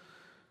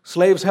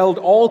 Slaves held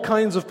all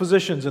kinds of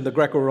positions in the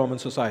Greco-Roman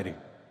society.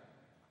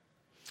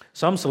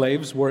 Some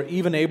slaves were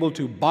even able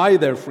to buy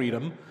their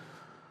freedom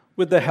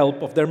with the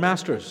help of their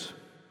masters.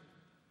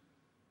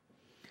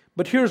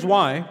 But here's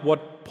why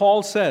what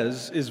Paul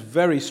says is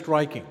very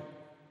striking.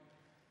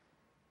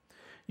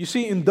 You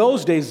see, in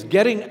those days,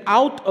 getting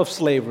out of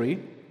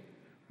slavery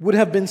would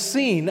have been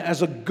seen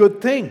as a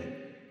good thing,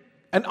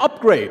 an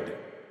upgrade.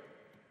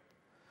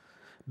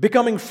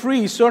 Becoming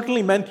free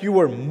certainly meant you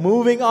were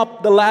moving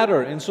up the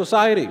ladder in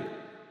society.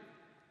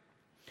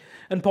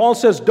 And Paul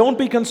says, don't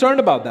be concerned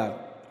about that.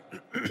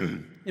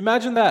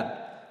 Imagine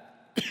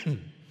that.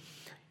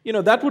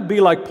 That would be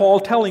like Paul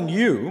telling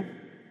you,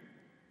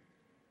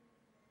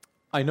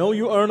 I know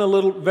you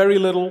earn very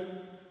little.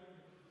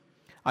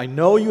 I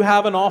know you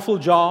have an awful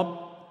job.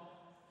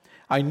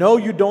 I know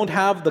you don't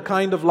have the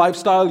kind of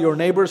lifestyle your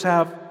neighbors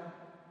have.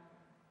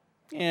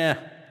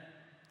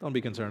 Don't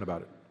be concerned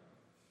about it.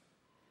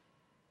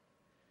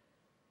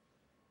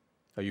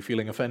 Are you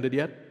feeling offended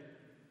yet?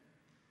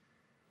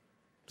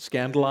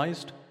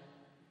 Scandalized?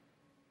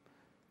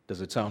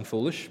 Does it sound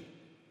foolish?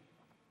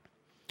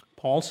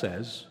 Paul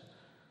says,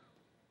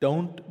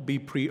 don't be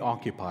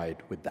preoccupied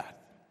with that.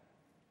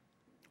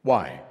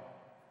 Why?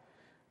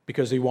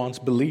 Because he wants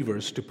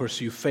believers to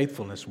pursue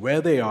faithfulness where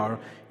they are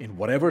in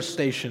whatever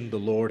station the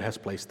Lord has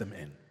placed them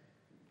in.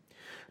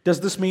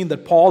 Does this mean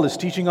that Paul is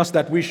teaching us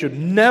that we should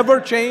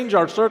never change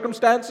our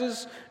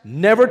circumstances,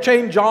 never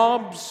change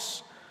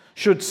jobs?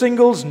 Should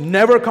singles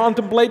never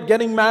contemplate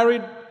getting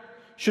married?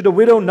 Should a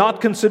widow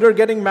not consider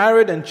getting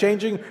married and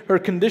changing her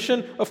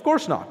condition? Of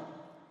course not.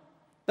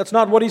 That's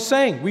not what he's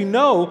saying. We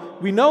know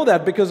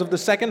that because of the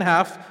second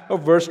half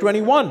of verse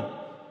 21.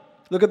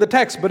 Look at the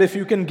text. But if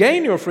you can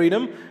gain your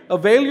freedom,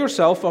 avail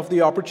yourself of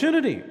the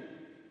opportunity.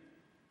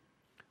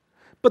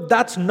 But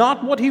that's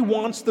not what he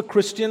wants the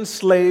Christian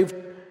slave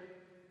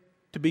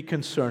to be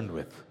concerned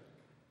with,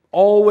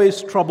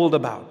 always troubled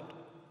about.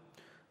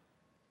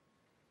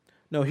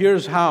 No,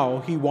 here's how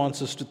he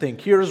wants us to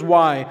think. Here's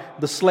why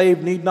the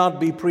slave need not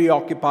be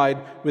preoccupied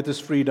with his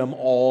freedom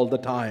all the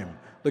time.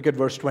 Look at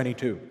verse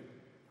 22.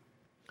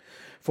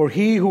 For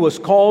he who was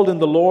called in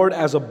the Lord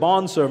as a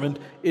bondservant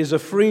is a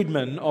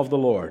freedman of the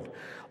Lord.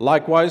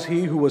 Likewise,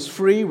 he who was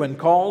free when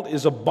called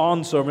is a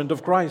bondservant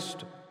of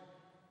Christ.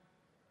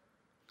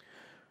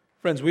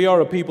 Friends, we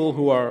are a people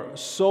who are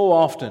so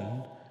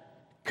often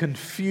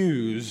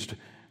confused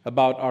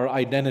about our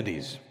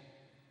identities.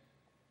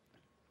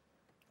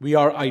 We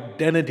are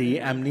identity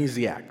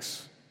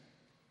amnesiacs.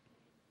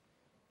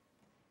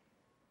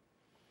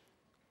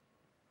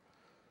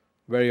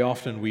 Very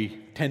often we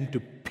tend to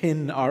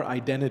pin our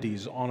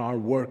identities on our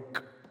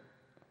work,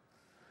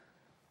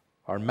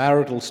 our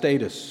marital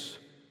status,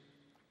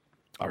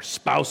 our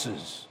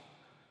spouses,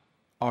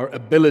 our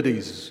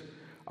abilities,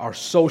 our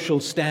social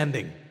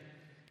standing,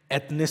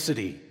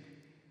 ethnicity,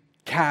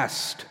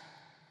 caste,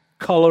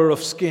 color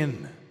of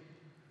skin,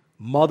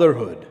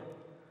 motherhood,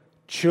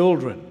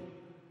 children,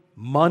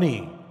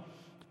 money,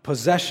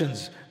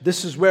 possessions.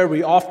 This is where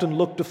we often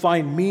look to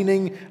find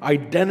meaning,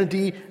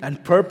 identity,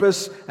 and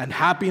purpose, and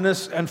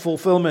happiness and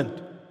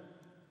fulfillment.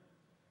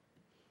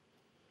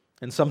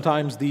 And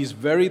sometimes these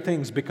very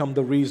things become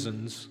the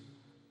reasons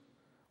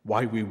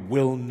why we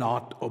will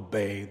not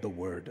obey the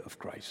word of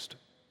Christ.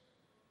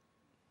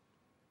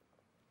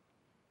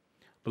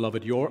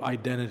 Beloved, your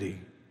identity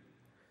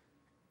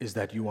is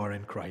that you are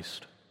in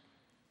Christ.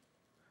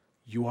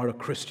 You are a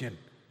Christian.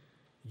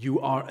 You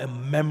are a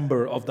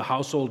member of the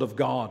household of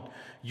God.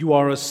 You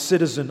are a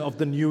citizen of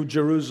the New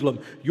Jerusalem.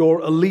 Your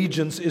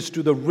allegiance is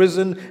to the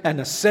risen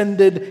and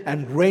ascended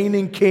and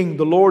reigning King,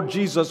 the Lord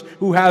Jesus,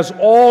 who has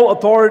all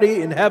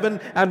authority in heaven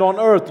and on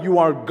earth. You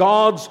are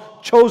God's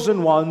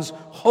chosen ones,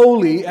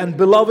 holy and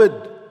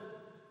beloved.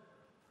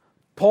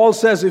 Paul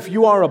says, if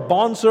you are a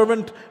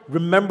bondservant,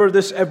 remember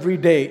this every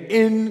day.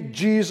 In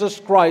Jesus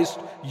Christ,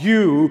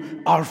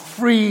 you are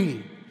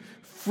free.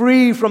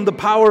 Free from the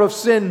power of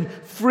sin,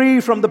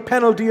 free from the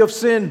penalty of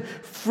sin,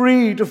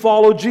 free to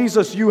follow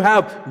Jesus. You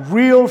have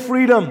real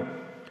freedom,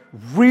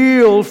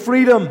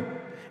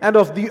 and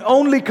of the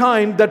only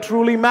kind that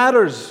truly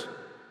matters,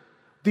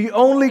 the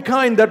only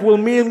kind that will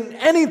mean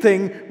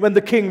anything when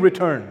the King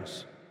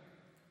returns.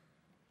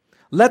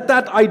 Let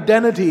that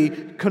identity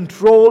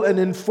control and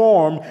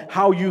inform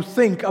how you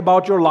think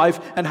about your life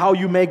and how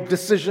you make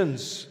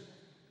decisions.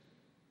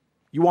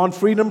 You want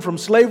freedom from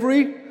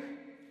slavery?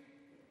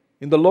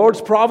 In the Lord's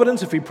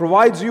providence, if He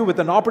provides you with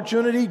an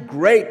opportunity,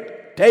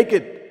 great, take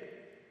it.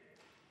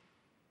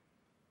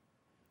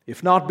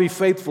 If not, be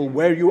faithful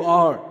where you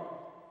are.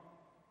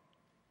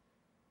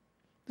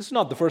 This is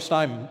not the first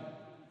time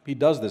He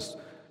does this.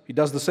 He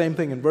does the same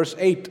thing in verse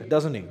 8,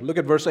 doesn't He? Look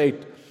at verse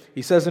 8.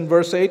 He says in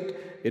verse 8,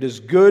 it is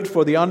good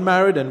for the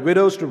unmarried and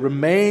widows to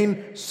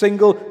remain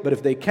single, but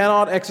if they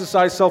cannot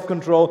exercise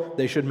self-control,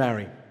 they should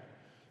marry.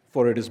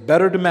 For it is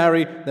better to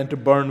marry than to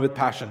burn with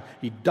passion.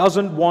 He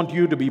doesn't want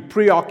you to be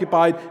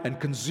preoccupied and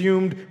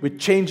consumed with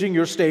changing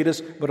your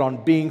status, but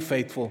on being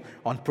faithful,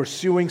 on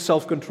pursuing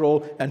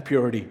self-control and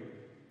purity.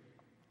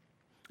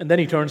 And then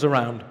he turns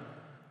around.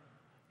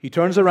 He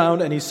turns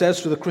around and he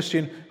says to the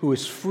Christian who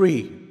is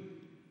free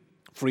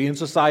in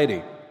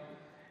society.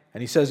 And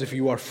he says, if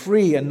you are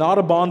free and not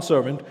a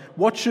bondservant,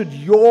 what should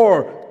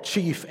your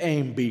chief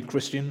aim be,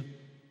 Christian?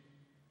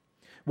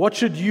 What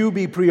should you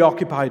be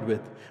preoccupied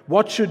with?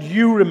 What should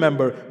you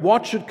remember?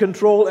 What should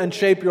control and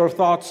shape your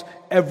thoughts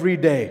every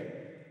day?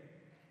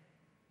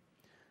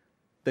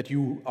 That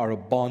you are a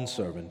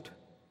bondservant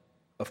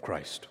of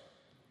Christ.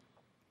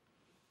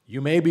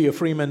 You may be a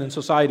freeman in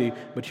society,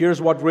 but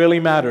here's what really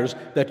matters,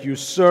 that you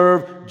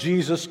serve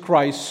Jesus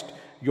Christ,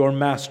 your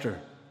master.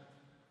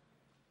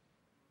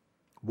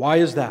 Why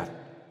is that?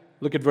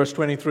 Look at verse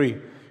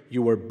 23.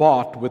 You were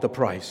bought with a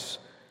price.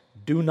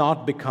 Do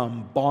not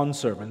become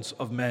bondservants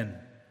of men.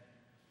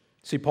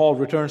 See, Paul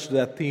returns to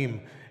that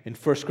theme in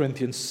 1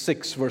 Corinthians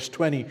 6, verse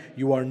 20.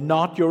 You are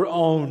not your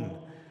own.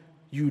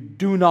 You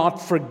do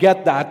not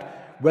forget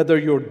that, whether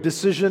your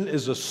decision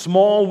is a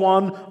small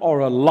one or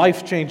a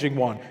life-changing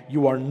one.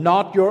 You are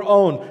not your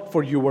own,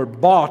 for you were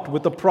bought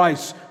with a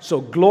price.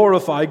 So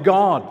glorify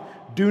God.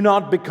 Do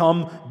not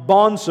become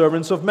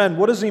bondservants of men.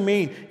 What does he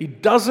mean? He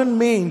doesn't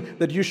mean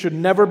that you should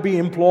never be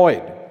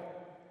employed.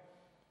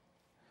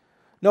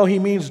 No, he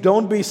means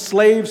don't be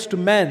slaves to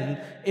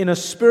men in a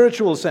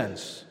spiritual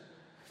sense.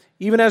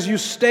 Even as you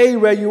stay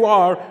where you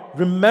are,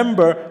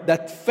 remember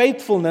that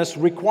faithfulness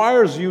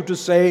requires you to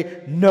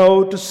say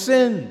no to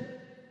sin.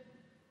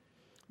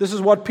 This is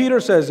what Peter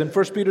says in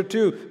 1 Peter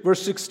 2,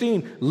 verse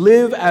 16.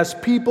 Live as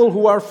people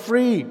who are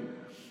free,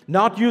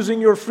 not using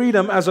your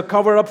freedom as a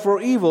cover-up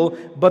for evil,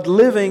 but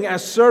living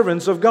as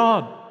servants of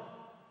God.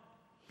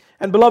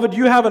 And beloved,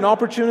 you have an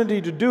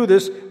opportunity to do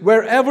this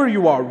wherever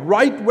you are.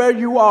 Right where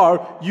you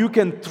are, you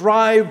can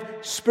thrive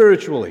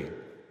spiritually.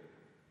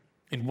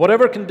 In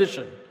whatever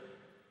condition,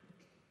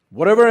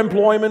 whatever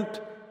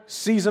employment,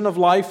 season of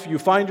life you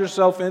find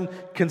yourself in,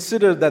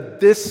 consider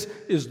that this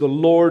is the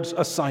Lord's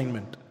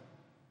assignment.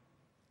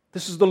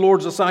 This is the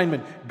Lord's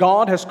assignment.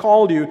 God has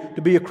called you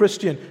to be a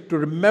Christian, to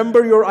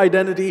remember your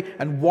identity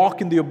and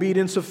walk in the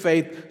obedience of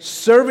faith,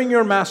 serving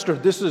your master.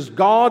 This is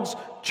God's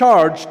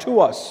charge to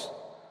us.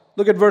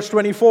 Look at verse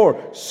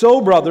 24.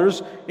 So,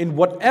 brothers, in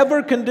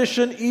whatever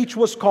condition each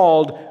was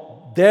called,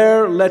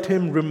 there let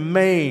him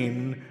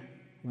remain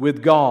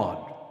with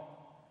God.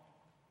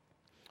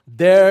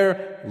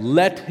 There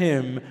let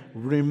him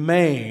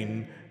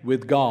remain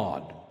with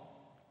God.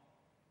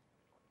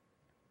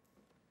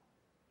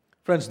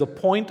 Friends, the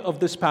point of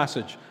this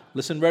passage,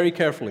 listen very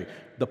carefully.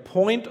 The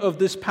point of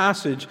this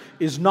passage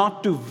is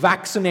not to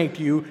vaccinate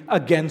you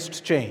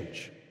against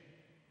change.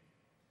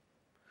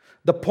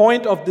 The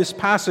point of this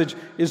passage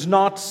is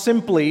not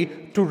simply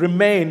to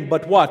remain,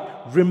 but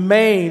what?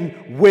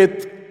 Remain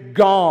with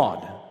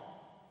God.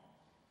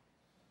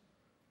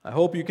 I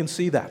hope you can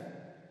see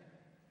that.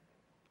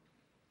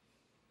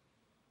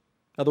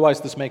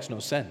 Otherwise, this makes no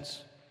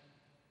sense.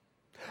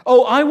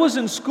 Oh, I was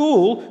in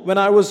school when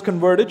I was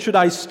converted. Should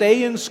I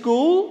stay in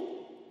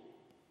school?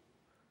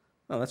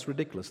 No, that's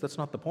ridiculous. That's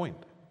not the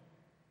point.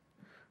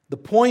 The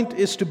point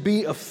is to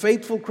be a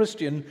faithful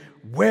Christian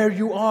where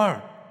you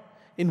are,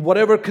 in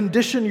whatever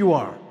condition you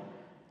are.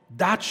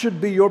 That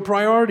should be your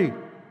priority.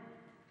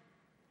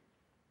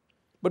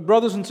 But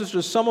brothers and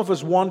sisters, some of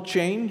us want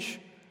change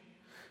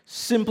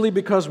simply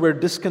because we're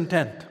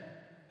discontent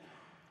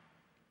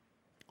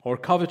or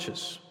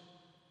covetous,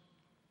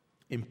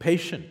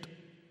 impatient,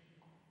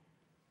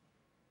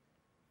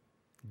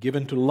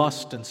 given to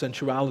lust and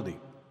sensuality.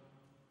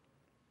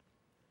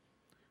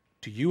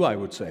 To you, I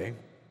would say,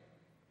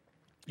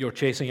 you're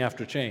chasing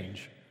after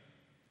change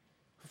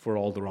for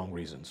all the wrong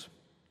reasons.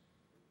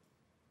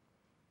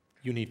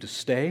 You need to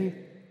stay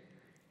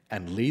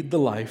and lead the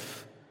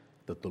life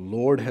that the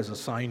Lord has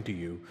assigned to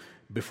you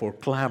before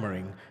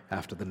clamoring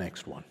after the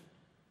next one.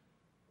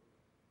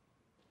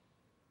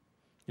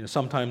 You know,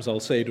 sometimes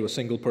I'll say to a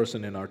single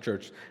person in our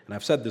church, and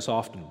I've said this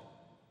often,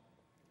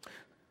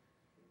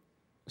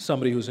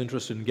 somebody who's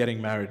interested in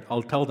getting married,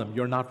 I'll tell them,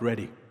 you're not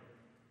ready.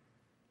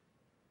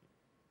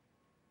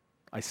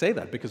 I say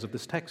that because of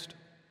this text.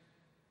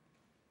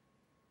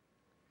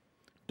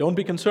 Don't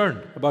be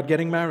concerned about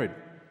getting married.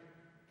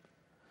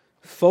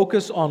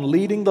 Focus on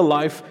leading the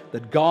life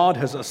that God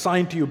has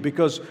assigned to you,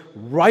 because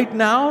right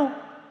now,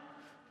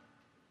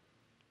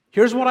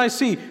 here's what I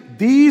see.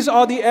 These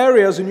are the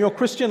areas in your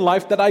Christian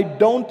life that I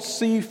don't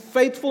see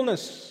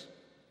faithfulness.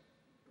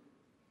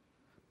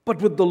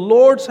 But with the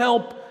Lord's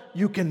help,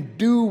 you can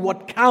do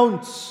what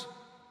counts.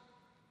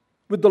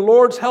 With the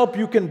Lord's help,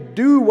 you can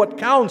do what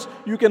counts.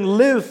 You can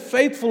live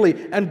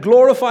faithfully and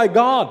glorify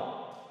God.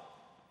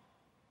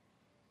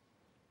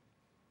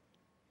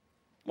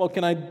 Well,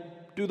 can I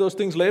do those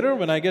things later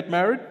when I get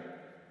married?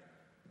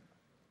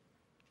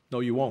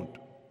 No, you won't.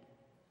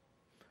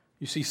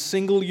 You see,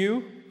 single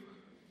you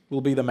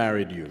will be the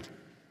married you.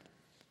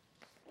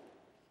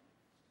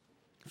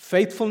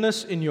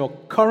 Faithfulness in your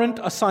current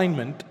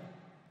assignment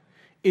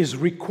is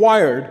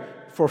required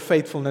for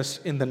faithfulness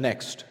in the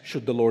next,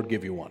 should the Lord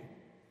give you one.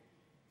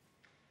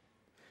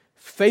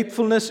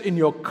 Faithfulness in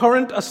your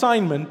current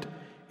assignment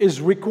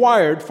is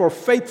required for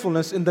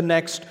faithfulness in the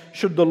next,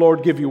 should the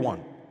Lord give you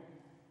one.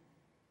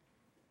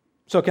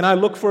 So can I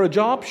look for a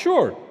job?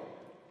 Sure.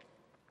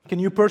 Can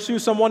you pursue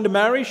someone to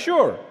marry?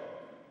 Sure.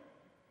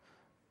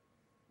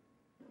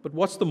 But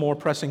what's the more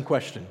pressing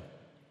question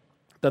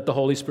that the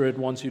Holy Spirit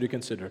wants you to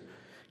consider?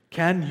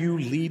 Can you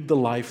lead the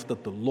life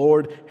that the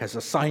Lord has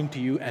assigned to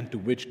you and to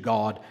which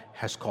God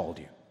has called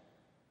you?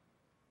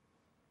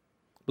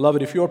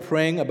 Beloved, if you're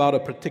praying about a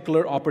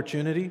particular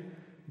opportunity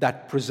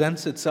that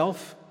presents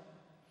itself,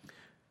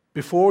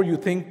 before you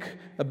think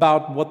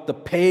about what the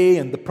pay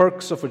and the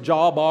perks of a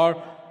job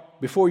are,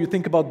 before you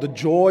think about the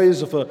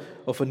joys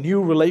of a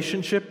new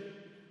relationship,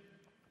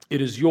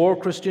 it is your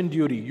Christian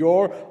duty,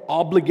 your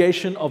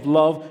obligation of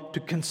love to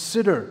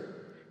consider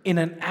in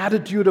an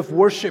attitude of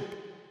worship,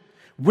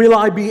 will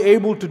I be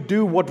able to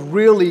do what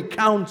really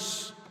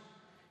counts?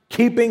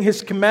 Keeping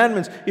His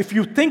commandments. If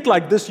you think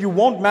like this, you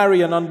won't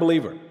marry an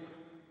unbeliever.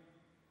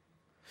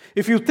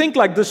 If you think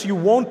like this, you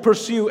won't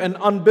pursue an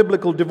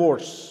unbiblical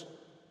divorce.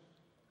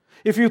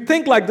 If you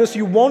think like this,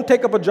 you won't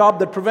take up a job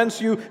that prevents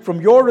you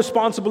from your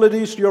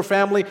responsibilities to your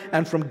family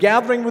and from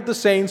gathering with the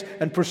saints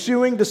and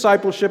pursuing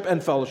discipleship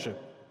and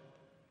fellowship.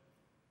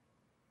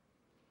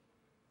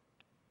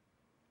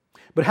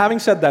 But having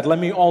said that, let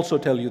me also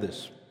tell you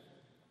this.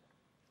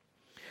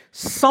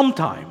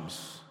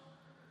 Sometimes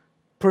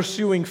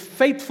pursuing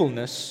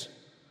faithfulness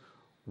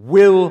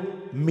will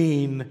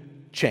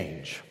mean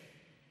change.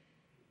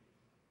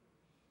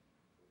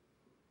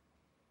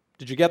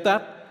 Did you get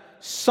that?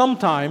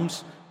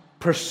 Sometimes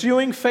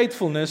pursuing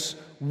faithfulness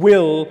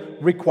will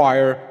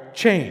require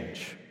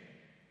change.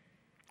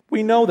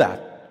 We know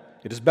that.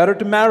 It is better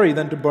to marry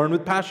than to burn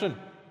with passion.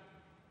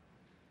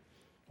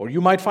 Or you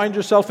might find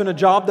yourself in a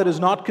job that is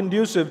not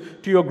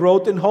conducive to your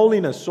growth in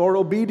holiness or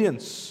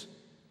obedience.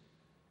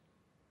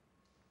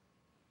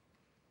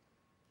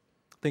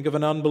 Think of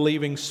an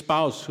unbelieving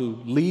spouse who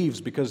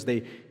leaves because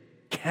they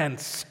can't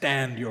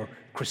stand your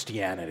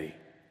Christianity.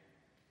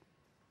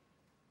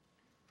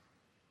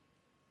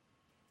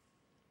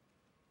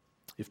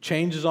 If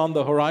change is on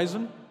the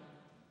horizon,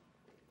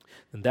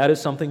 then that is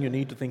something you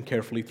need to think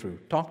carefully through.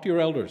 Talk to your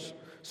elders.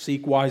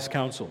 Seek wise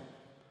counsel.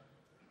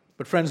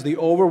 But friends, the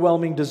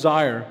overwhelming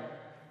desire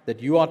that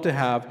you ought to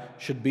have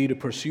should be to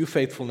pursue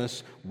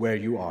faithfulness where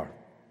you are.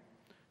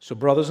 So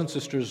brothers and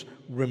sisters,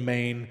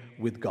 remain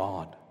with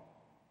God.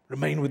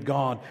 Remain with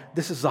God.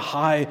 This is a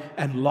high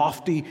and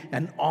lofty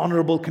and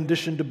honorable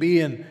condition to be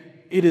in.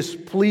 It is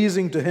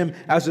pleasing to Him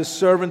as His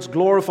servants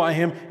glorify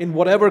Him in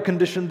whatever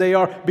condition they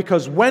are,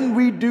 because when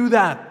we do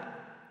that,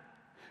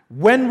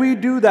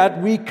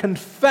 we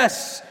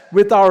confess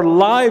with our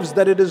lives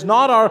that it is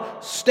not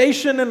our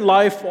station in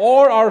life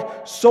or our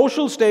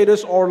social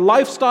status or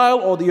lifestyle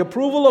or the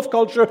approval of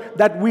culture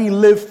that we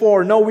live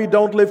for. No, we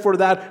don't live for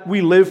that. We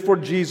live for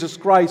Jesus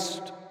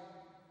Christ.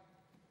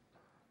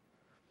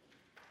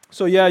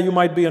 So yeah, you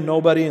might be a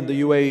nobody in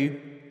the UAE.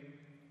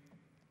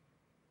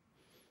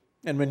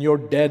 And when you're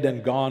dead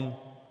and gone,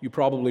 you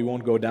probably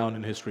won't go down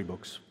in history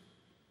books.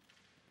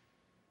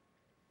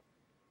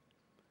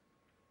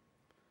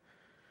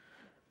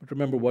 But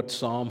remember what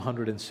Psalm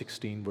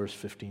 116 verse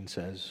 15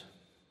 says.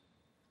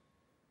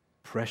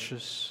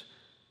 Precious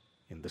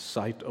in the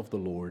sight of the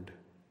Lord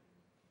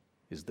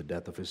is the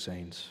death of His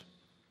saints.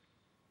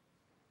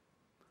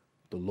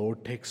 The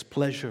Lord takes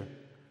pleasure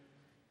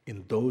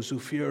in those who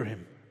fear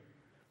Him,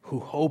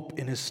 who hope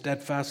in His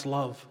steadfast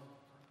love.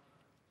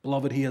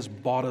 Beloved, He has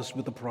bought us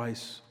with a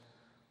price,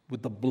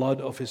 with the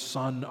blood of His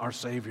Son, our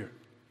Savior.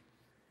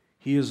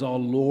 He is our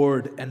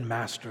Lord and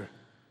Master.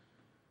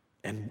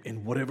 And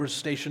in whatever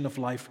station of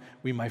life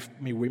we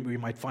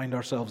might find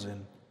ourselves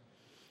in,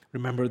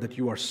 remember that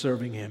you are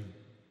serving Him.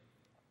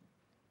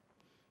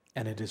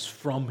 And it is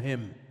from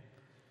Him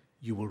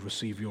you will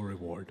receive your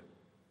reward.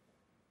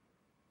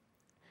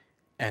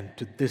 And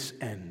to this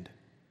end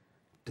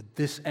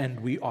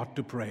we ought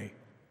to pray,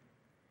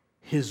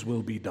 His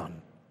will be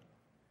done.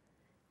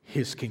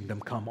 His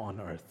kingdom come on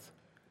earth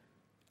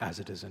as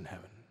it is in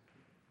heaven.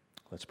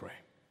 Let's pray.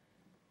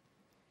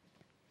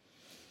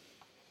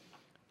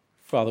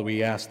 Father,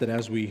 we ask that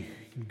as we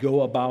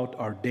go about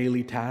our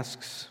daily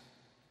tasks,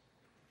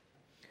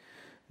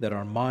 that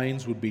our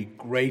minds would be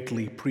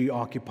greatly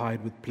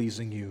preoccupied with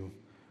pleasing You,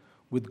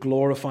 with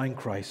glorifying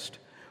Christ,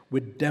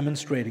 with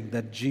demonstrating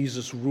that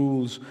Jesus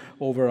rules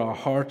over our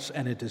hearts,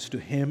 and it is to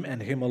Him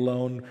and Him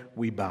alone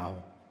we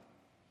bow.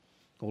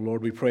 O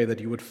Lord, we pray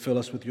that You would fill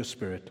us with Your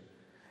Spirit,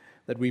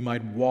 that we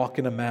might walk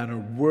in a manner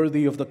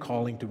worthy of the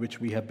calling to which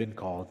we have been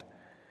called,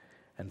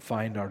 and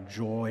find our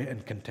joy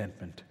and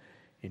contentment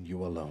in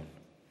You alone.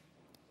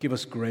 Give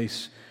us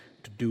grace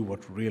to do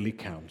what really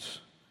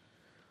counts.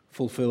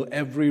 Fulfill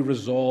every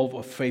resolve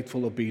of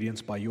faithful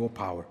obedience by Your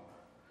power,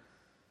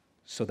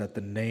 so that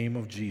the name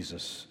of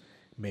Jesus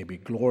may be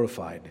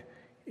glorified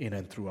in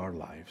and through our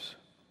lives.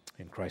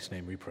 In Christ's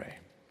name we pray.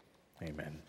 Amen.